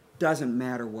agroecology, doesn't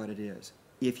matter what it is.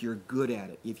 If you're good at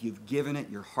it, if you've given it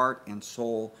your heart and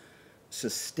soul,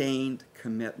 sustained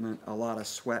commitment, a lot of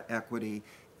sweat equity,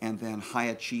 and then high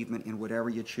achievement in whatever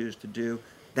you choose to do,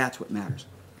 that's what matters.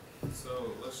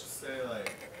 So let's just say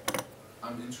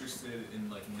I'm interested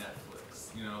in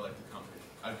Netflix, the company.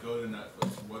 I go to Netflix.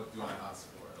 What do I ask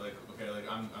for?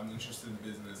 I'm interested in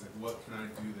business. What can I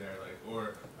do there?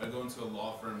 Or I go into a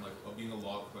law firm, being a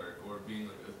law clerk or being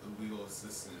a legal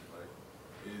assistant.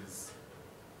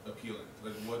 appealing?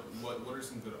 Like what are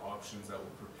some good options that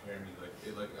will prepare me?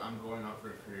 Like I'm going out for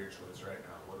a career choice right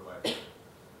now. What do I do?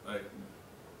 Like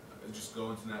just go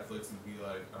into Netflix and be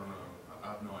like, I don't know, I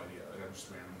have no idea. Like I'm just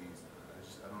randomly using it.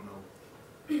 I don't know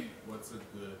what's a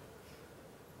good.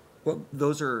 Well,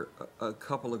 those are a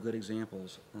couple of good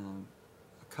examples. A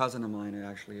cousin of mine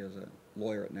actually is a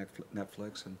lawyer at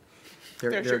Netflix, and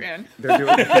There's your in. they're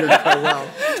doing quite well.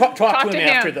 Talk to him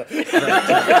after him.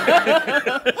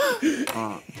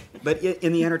 But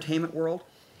in the entertainment world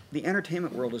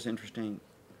is interesting,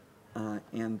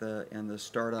 and the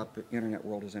startup internet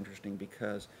world is interesting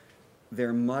because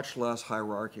they're much less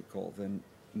hierarchical than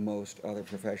most other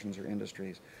professions or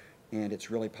industries. And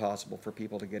it's really possible for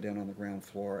people to get in on the ground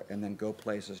floor and then go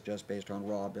places just based on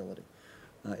raw ability.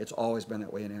 It's always been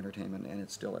that way in entertainment, and it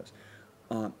still is.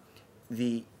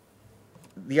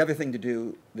 The other thing to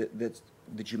do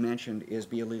that you mentioned is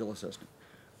be a legal assistant.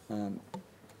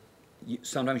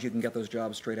 Sometimes you can get those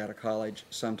jobs straight out of college.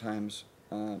 Sometimes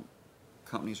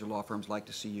companies or law firms like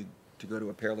to see you to go to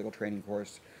a paralegal training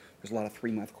course. There's a lot of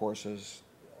 3-month courses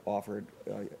offered.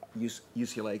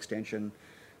 UCLA Extension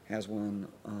has one,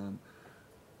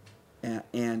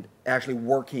 and actually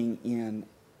working in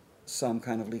some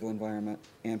kind of legal environment,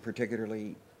 and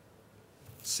particularly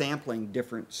sampling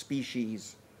different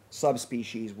species,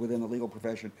 subspecies within the legal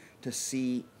profession to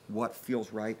see what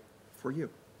feels right for you.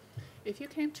 If you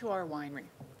came to our winery,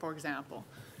 for example,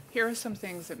 here are some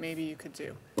things that maybe you could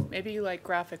do. Maybe you like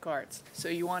graphic arts, so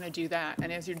you want to do that.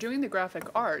 And as you're doing the graphic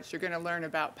arts, you're going to learn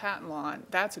about patent law. And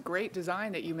that's a great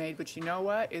design that you made, but you know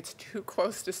what? It's too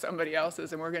close to somebody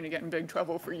else's, and we're going to get in big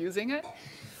trouble for using it.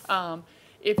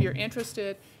 If you're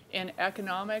interested in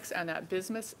economics and that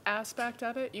business aspect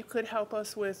of it, you could help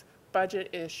us with budget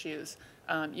issues.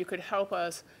 You could help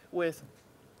us with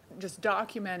just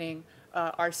documenting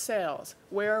our sales.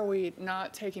 Where are we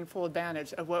not taking full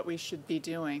advantage of what we should be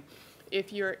doing?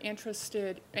 If you're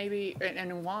interested maybe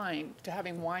in wine, to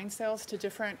having wine sales to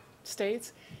different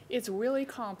states, it's really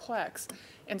complex.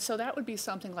 And so that would be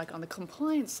something like on the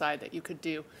compliance side that you could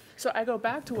do. So I go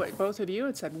back to what both of you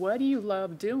had said, what do you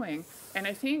love doing? And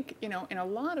I think, in a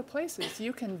lot of places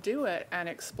you can do it and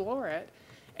explore it.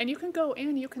 And you can go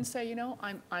in, you can say,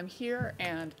 I'm here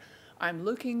and I'm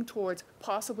looking towards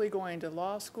possibly going to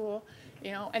law school,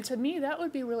 and to me that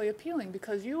would be really appealing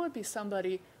because you would be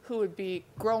somebody who would be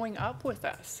growing up with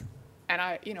us. And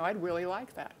I'd really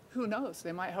like that. Who knows,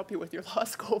 they might help you with your law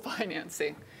school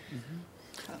financing.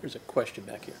 Mm-hmm. There's a question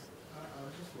back here. I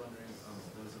was just wondering,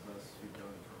 those of us who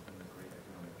don't come from a great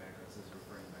economic background, this is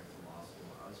referring back to law school,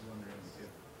 I was wondering if,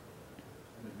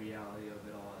 in the reality of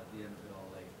it all, at the end of it all,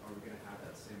 are we going to have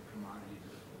that same commodity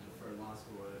for law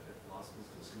school, or if law school is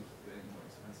just getting more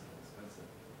expensive and expensive?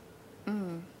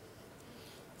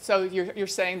 So you're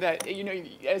saying that,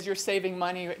 as you're saving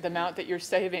money, the amount that you're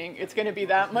saving, it's going to be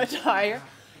that much higher?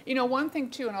 One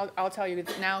thing too, and I'll tell you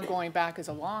that now going back as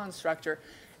a law instructor,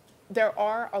 there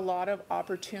are a lot of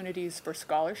opportunities for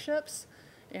scholarships,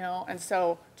 and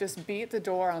so just beat the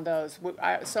door on those.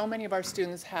 So many of our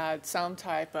students had some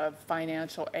type of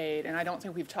financial aid, and I don't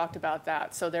think we've talked about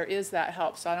that. So there is that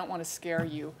help. So I don't want to scare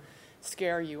you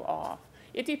off.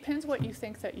 It depends what you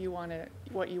think that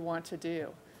what you want to do,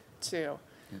 too.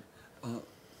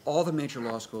 All the major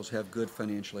law schools have good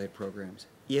financial aid programs.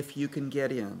 If you can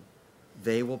get in,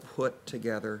 they will put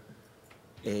together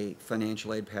a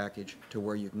financial aid package to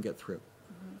where you can get through.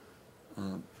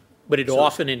 Mm-hmm. But it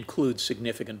often includes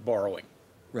significant borrowing.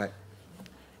 Right.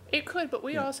 It could, but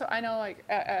we also, I know like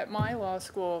at my law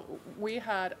school, we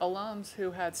had alums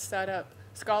who had set up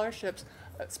scholarships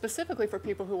specifically for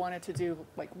people who wanted to do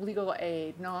like legal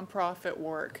aid, nonprofit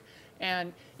work.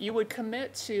 And you would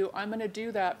commit to, I'm going to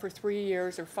do that for 3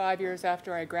 years or 5 years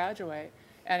after I graduate.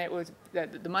 And it was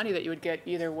that the money that you would get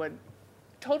either would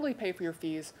totally pay for your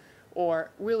fees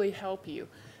or really help you.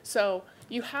 So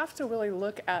you have to really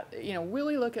look at,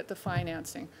 really look at the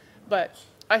financing. But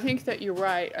I think that you're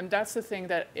right, and that's the thing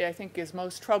that I think is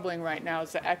most troubling right now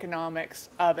is the economics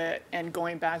of it and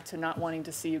going back to not wanting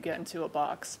to see you get into a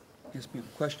box. Yes, ma'am.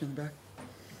 Question in the back?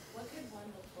 What could one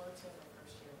look forward to in the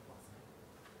first year of law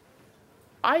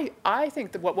school? I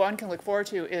think that what one can look forward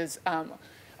to is,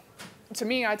 to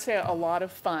me, I'd say a lot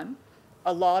of fun,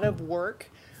 a lot of work.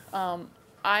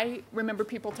 I remember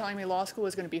people telling me law school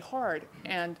was going to be hard,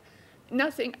 and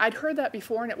I'd heard that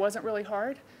before, and it wasn't really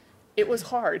hard. It was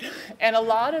hard, and a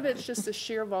lot of it's just the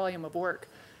sheer volume of work.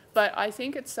 But I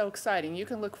think it's so exciting. You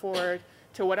can look forward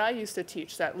to what I used to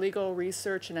teach, that legal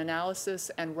research and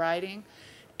analysis and writing,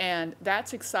 and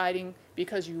that's exciting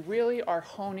because you really are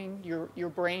honing your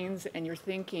brains and your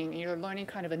thinking, and you're learning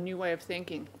kind of a new way of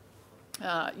thinking.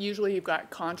 Usually you've got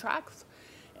contracts,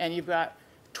 and you've got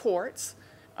torts,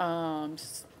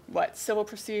 civil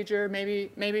procedure,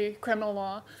 maybe criminal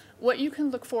law. What you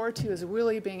can look forward to is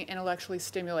really being intellectually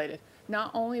stimulated,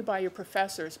 not only by your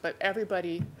professors, but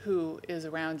everybody who is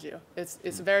around you.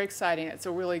 It's very exciting. It's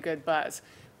a really good buzz.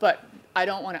 But I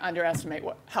don't want to underestimate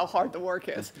how hard the work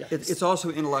is. It's also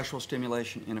intellectual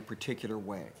stimulation in a particular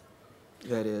way.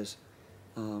 That is,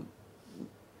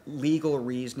 legal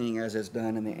reasoning, as is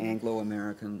done in the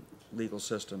Anglo-American legal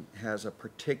system, has a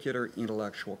particular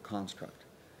intellectual construct.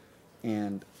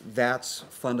 And that's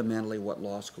fundamentally what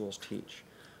law schools teach.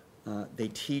 They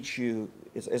teach you,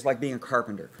 it's like being a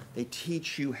carpenter. They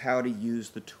teach you how to use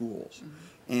the tools.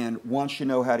 Mm-hmm. And once you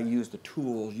know how to use the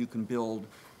tools, you can build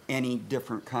any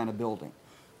different kind of building.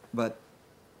 But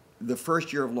the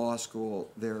first year of law school,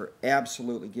 they're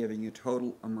absolutely giving you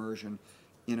total immersion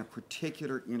in a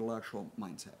particular intellectual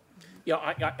mindset. Yeah,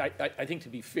 I think to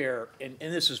be fair, and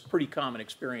this is pretty common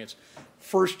experience,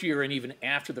 first year and even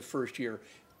after the first year,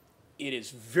 it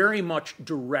is very much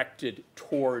directed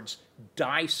towards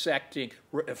dissecting,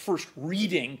 first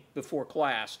reading before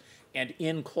class, and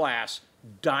in class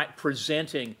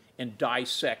presenting and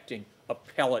dissecting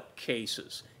appellate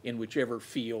cases in whichever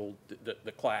field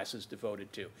the class is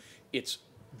devoted to. It's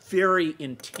very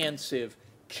intensive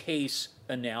case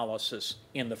analysis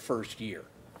in the first year,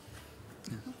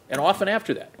 and often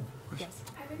after that. Yes.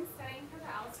 I've been studying for the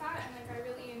LSAT, and I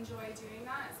really enjoy doing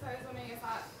that. So I was wondering if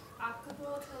that's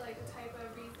applicable to the type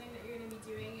of reasoning that you're going to be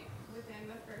doing within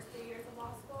the first 3 years of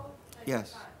law school. Yes.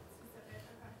 Is that specific?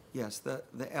 Okay. Yes, the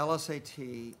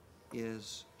LSAT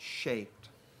is shaped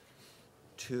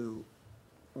to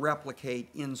replicate,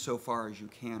 insofar as you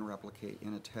can replicate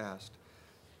in a test,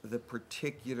 the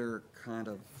particular kind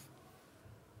of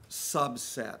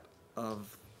subset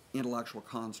of intellectual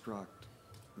construct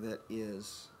that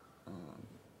is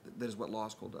what law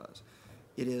school does.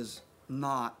 It is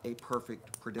not a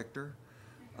perfect predictor.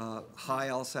 High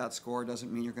LSAT score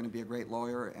doesn't mean you're going to be a great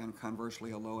lawyer, and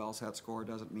conversely, a low LSAT score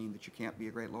doesn't mean that you can't be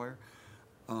a great lawyer.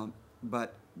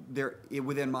 But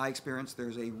within my experience,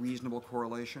 there's a reasonable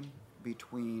correlation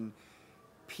between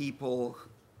people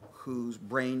whose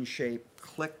brain shape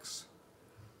clicks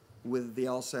with the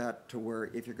LSAT to where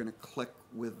if you're going to click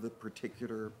with the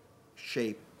particular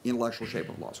shape, intellectual shape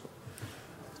of law school.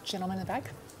 Gentleman in the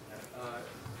back. I have a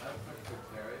question for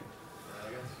Terry, and I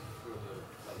guess for the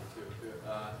other two too.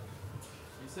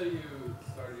 You said you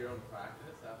started your own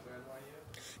practice after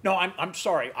NYU? No, I'm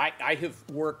sorry. I have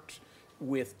worked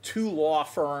with 2 law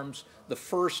firms. The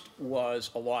first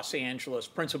was a Los Angeles,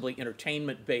 principally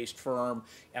entertainment-based firm,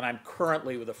 and I'm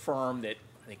currently with a firm that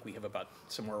I think we have about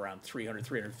somewhere around 300,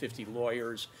 350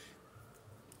 lawyers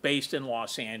based in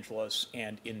Los Angeles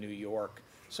and in New York.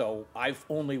 So I've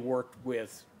only worked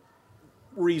with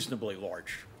reasonably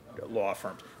large law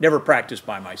firms. Never practiced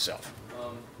by myself.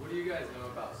 What do you guys know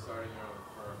about starting your own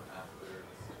firm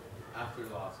after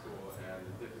law school and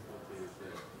the difficulties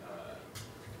that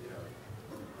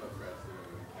folks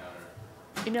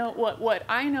encounter? You know, what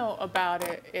I know about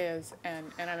it is,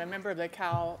 and I'm a member of the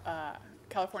Cowell,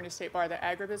 California State Bar, the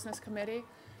Agribusiness Committee.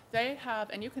 They have,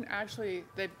 and you can actually,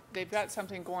 they've got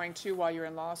something going too while you're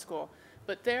in law school,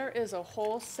 but there is a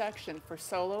whole section for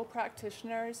solo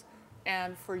practitioners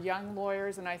and for young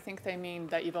lawyers, and I think they mean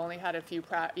that you've only had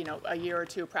a year or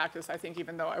two practice. I think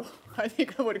even though I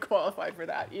think I would qualify for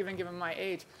that, even given my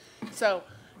age. So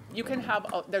you can have,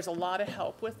 there's a lot of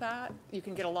help with that. You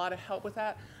can get a lot of help with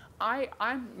that.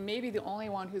 I'm maybe the only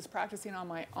one who's practicing on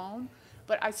my own,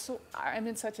 but I'm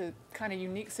in such a kind of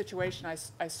unique situation.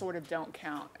 I sort of don't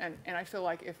count, and I feel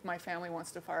like if my family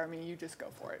wants to fire me, you just go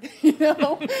for it, you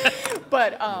know.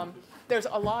 But there's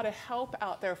a lot of help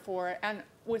out there for it, and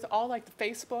with all like the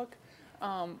Facebook,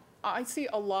 I see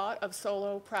a lot of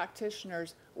solo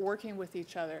practitioners working with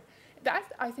each other. That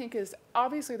I think is,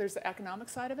 obviously there's the economic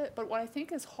side of it, but what I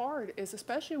think is hard is,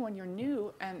 especially when you're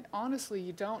new and honestly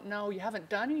you don't know, you haven't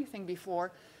done anything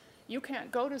before, you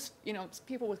can't go to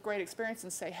people with great experience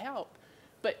and say help,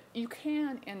 but you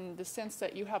can in the sense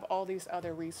that you have all these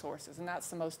other resources, and that's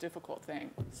the most difficult thing.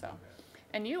 So,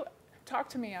 and you talk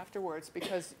to me afterwards,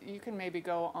 because you can maybe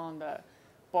go on the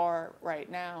bar right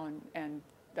now and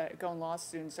go in law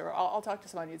students, or I'll talk to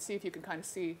somebody and see if you can kind of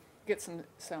get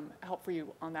some help for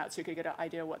you on that, so you could get an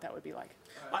idea what that would be like.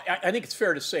 I think it's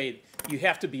fair to say you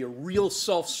have to be a real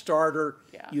self-starter.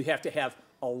 Yeah. You have to have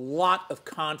a lot of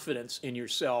confidence in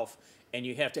yourself, and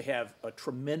you have to have a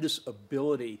tremendous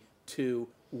ability to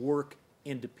work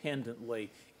independently.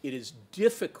 It is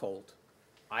difficult,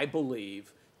 I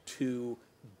believe, to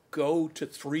go to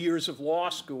 3 years of law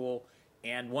school,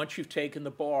 and once you've taken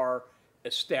the bar,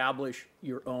 establish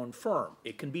your own firm.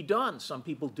 It can be done. Some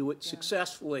people do it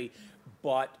successfully,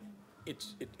 but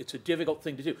it's a difficult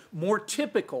thing to do. More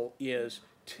typical is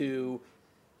to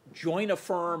join a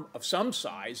firm of some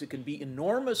size. It can be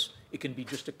enormous. It can be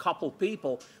just a couple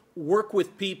people. Work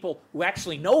with people who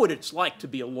actually know what it's like to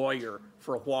be a lawyer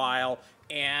for a while,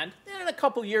 and then in a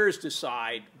couple years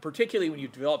decide, particularly when you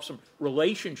develop some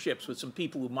relationships with some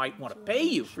people who might want to pay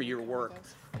you for your work,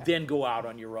 then go out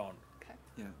on your own.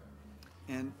 Yeah.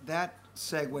 And that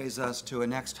segues us to a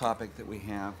next topic that we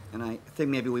have, and I think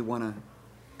maybe we want to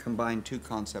combine two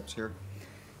concepts here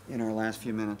in our last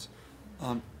few minutes.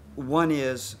 One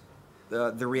is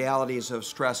the realities of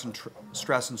stress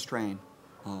and strain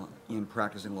in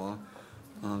practicing law,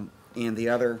 and the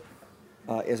other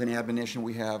is an admonition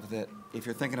we have that if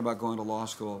you're thinking about going to law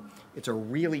school, it's a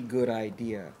really good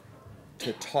idea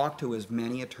to talk to as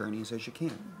many attorneys as you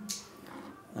can.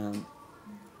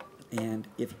 And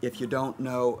if you don't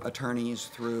know attorneys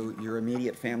through your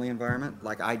immediate family environment,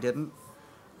 like I didn't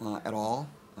at all,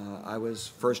 I was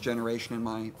first generation in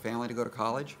my family to go to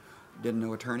college, didn't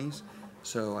know attorneys,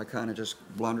 so I kind of just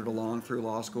blundered along through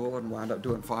law school and wound up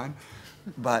doing fine.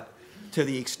 But to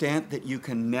the extent that you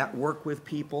can network with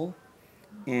people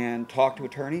and talk to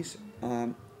attorneys,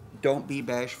 don't be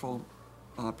bashful.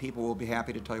 People will be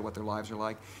happy to tell you what their lives are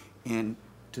like, and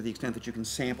to the extent that you can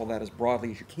sample that as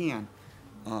broadly as you can,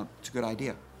 it's a good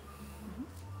idea.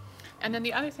 And then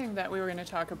the other thing that we were going to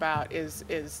talk about is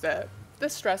the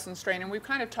stress and strain, and we've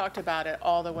kind of talked about it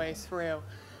all the way through.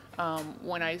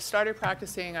 When I started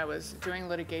practicing, I was doing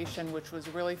litigation, which was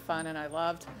really fun and I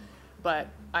loved, but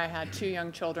I had two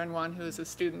young children, one who is a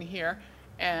student here,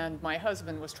 and my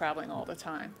husband was traveling all the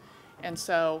time. And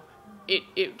so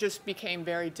it just became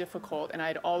very difficult, and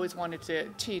I'd always wanted to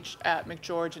teach at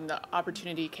McGeorge, and the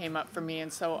opportunity came up for me,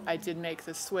 and so I did make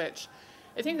the switch.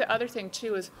 I think the other thing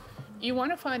too is you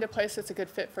want to find a place that's a good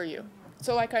fit for you.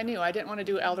 So like I knew I didn't want to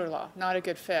do elder law, not a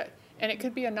good fit. And it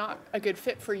could be not a good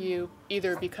fit for you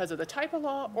either because of the type of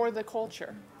law or the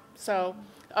culture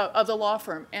of the law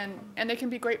firm. And they can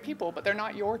be great people, but they're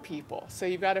not your people. So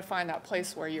you've got to find that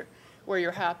place where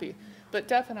you're happy. But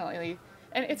definitely,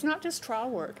 and it's not just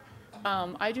trial work.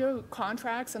 I do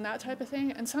contracts and that type of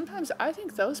thing, and sometimes I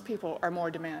think those people are more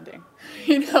demanding.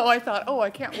 I thought, I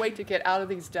can't wait to get out of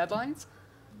these deadlines.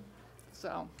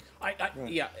 So.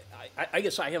 I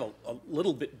guess I have a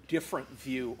little bit different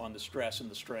view on the stress and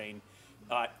the strain.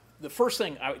 The first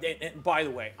thing, and by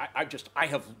the way, I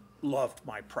have loved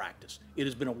my practice. It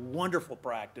has been a wonderful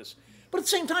practice, but at the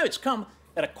same time, it's come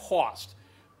at a cost.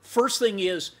 First thing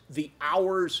is the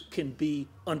hours can be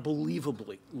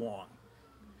unbelievably long.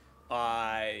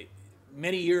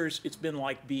 Many years, it's been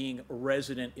like being a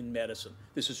resident in medicine.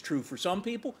 This is true for some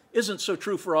people, isn't so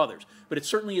true for others, but it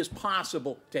certainly is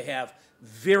possible to have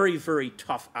very, very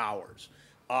tough hours.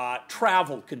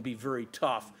 Travel can be very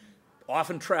tough,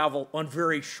 often travel on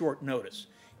very short notice.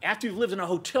 After you've lived in a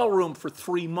hotel room for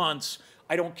 3 months,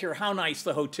 I don't care how nice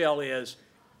the hotel is,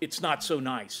 it's not so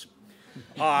nice.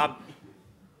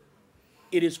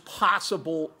 It is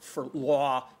possible for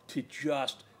law to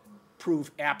just prove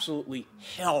absolutely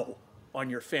hell on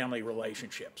your family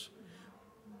relationships.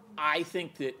 I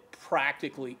think that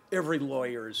practically every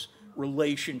lawyer's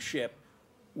relationship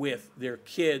with their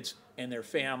kids and their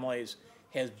families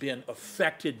has been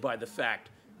affected by the fact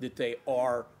that they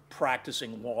are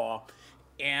practicing law.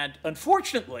 And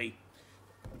unfortunately,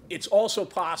 it's also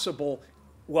possible,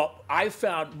 I've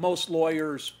found most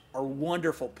lawyers are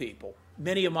wonderful people.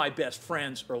 Many of my best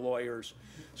friends are lawyers.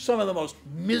 Some of the most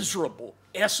miserable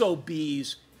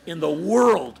SOBs in the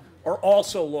world are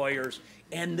also lawyers,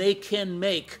 and they can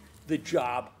make the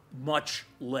job much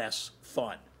less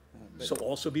fun. So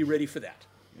also be ready for that.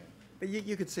 But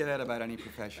you could say that about any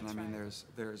profession. I mean,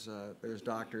 there's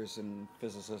doctors and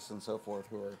physicists and so forth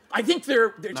who are. I think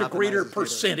there's a greater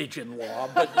percentage in law,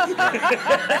 but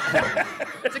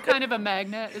it's a kind of a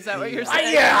magnet. Is that what you're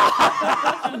saying? Yeah.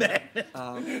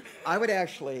 I would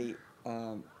actually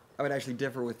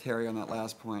differ with Terry on that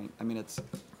last point. I mean,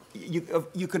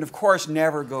 you can of course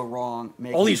never go wrong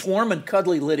making all these warm and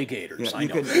cuddly litigators. Yeah,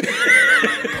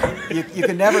 you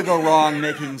can never go wrong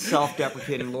making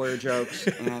self-deprecating lawyer jokes,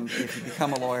 and if you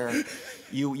become a lawyer,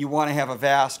 you want to have a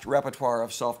vast repertoire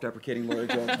of self-deprecating lawyer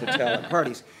jokes to tell at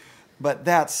parties. But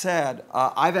that said,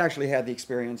 I've actually had the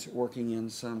experience working in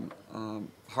some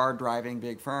hard-driving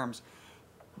big firms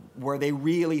where they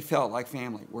really felt like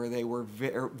family, where they were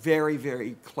very,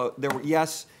 very close.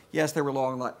 Yes, there were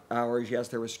long hours, yes,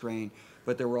 there was strain,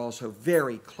 but there were also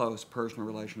very close personal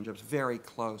relationships, very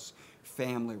close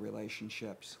family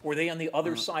relationships. Were they on the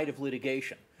other side of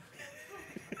litigation?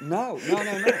 No.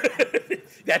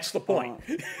 That's the point.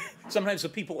 Sometimes the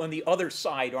people on the other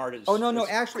side aren't as. Oh no, as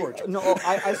actually, cordial. no.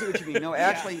 I see what you mean. No,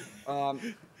 actually,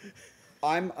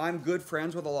 I'm good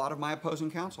friends with a lot of my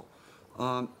opposing counsel,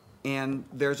 and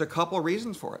there's a couple of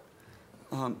reasons for it.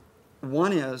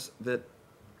 One is that,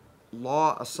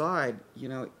 law aside,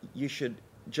 you should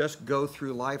just go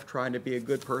through life trying to be a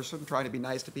good person, trying to be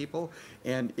nice to people,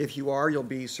 and if you are, you'll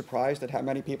be surprised at how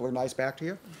many people are nice back to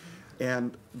you,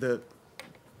 and the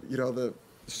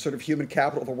sort of human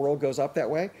capital of the world goes up that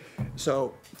way.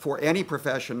 So for any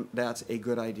profession, that's a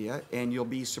good idea, and you'll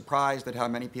be surprised at how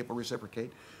many people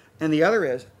reciprocate. And the other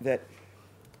is that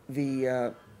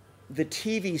the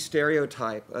TV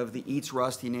stereotype of the eats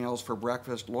rusty nails for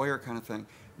breakfast lawyer kind of thing,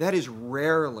 that is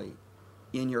rarely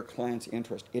in your client's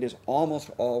interest. It is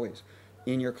almost always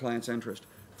in your client's interest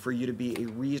for you to be a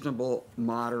reasonable,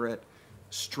 moderate,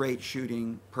 straight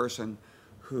shooting person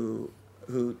who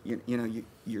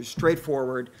you're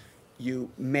straightforward, you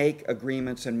make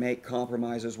agreements and make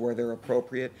compromises where they're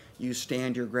appropriate, you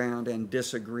stand your ground and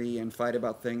disagree and fight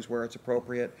about things where it's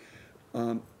appropriate,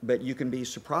 but you can be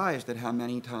surprised at how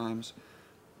many times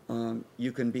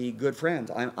you can be good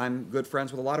friends. I'm good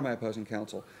friends with a lot of my opposing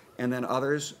counsel, and then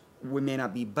others, we may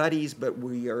not be buddies, but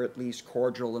we are at least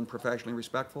cordial and professionally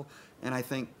respectful, and I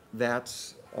think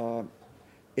that's,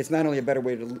 it's not only a better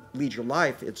way to lead your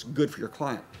life, it's good for your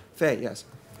client. Faye, yes.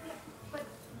 Yeah, but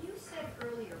you said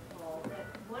earlier, Paul, that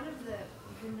one of the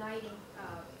uniting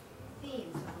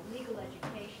themes of legal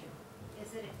education is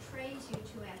that it trains you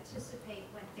to anticipate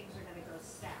when things are going to go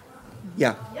south.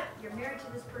 Yeah. Yep, you're married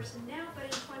to this person now, but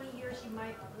in 20 years you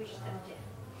might wish them dead.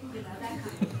 That kind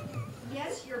of thing.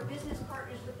 Yes, you're business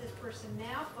partners with this person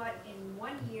now, but in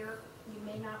 1 year you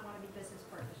may not want to be business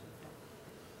partners with them.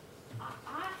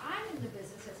 I'm in the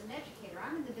business as an educator.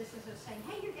 I'm in the business of saying,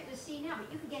 hey, you're getting a C now,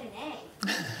 but you could get an A.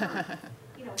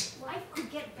 Life could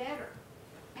get better.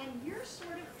 And you're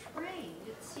sort of trained,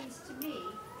 it seems to me,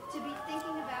 to be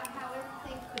thinking about how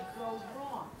everything could go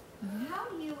wrong. How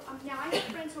do you, now I have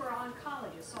friends who are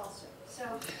oncologists also, so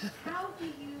how do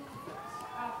you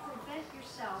prevent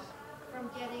yourself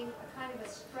from getting a kind of a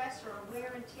stress or a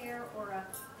wear and tear or a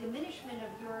diminishment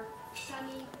of your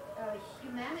sunny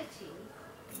humanity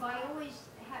by always,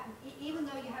 even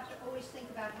though you have to always think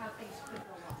about how things could go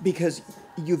wrong? Because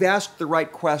you've asked the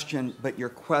right question, but your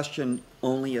question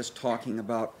only is talking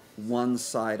about one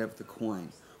side of the coin.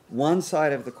 One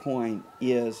side of the coin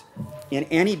is, in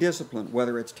any discipline,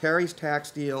 whether it's Terry's tax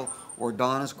deal or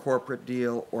Donna's corporate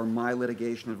deal or my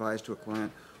litigation advice to a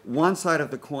client, one side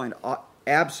of the coin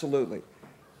absolutely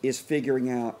is figuring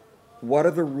out what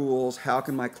are the rules, how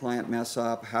can my client mess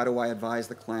up, how do I advise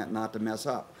the client not to mess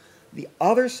up. The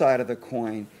other side of the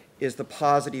coin is the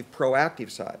positive,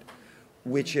 proactive side,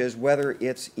 which is whether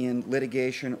it's in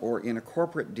litigation or in a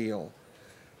corporate deal,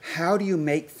 how do you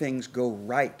make things go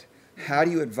right? How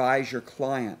do you advise your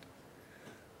client?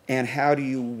 And how do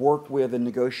you work with and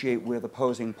negotiate with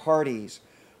opposing parties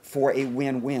for a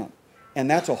win-win? And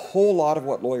that's a whole lot of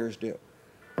what lawyers do.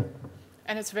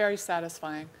 And it's very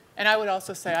satisfying. And I would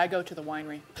also say I go to the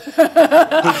winery.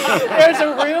 There's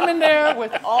a room in there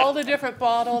with all the different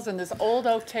bottles and this old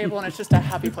oak table, and it's just a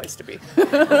happy place to be.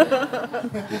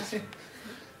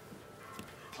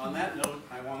 On that note,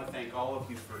 I want to thank all of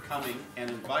you for coming and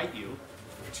invite you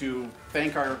to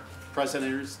thank our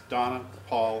presenters, Donna,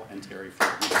 Paul, and Terry, for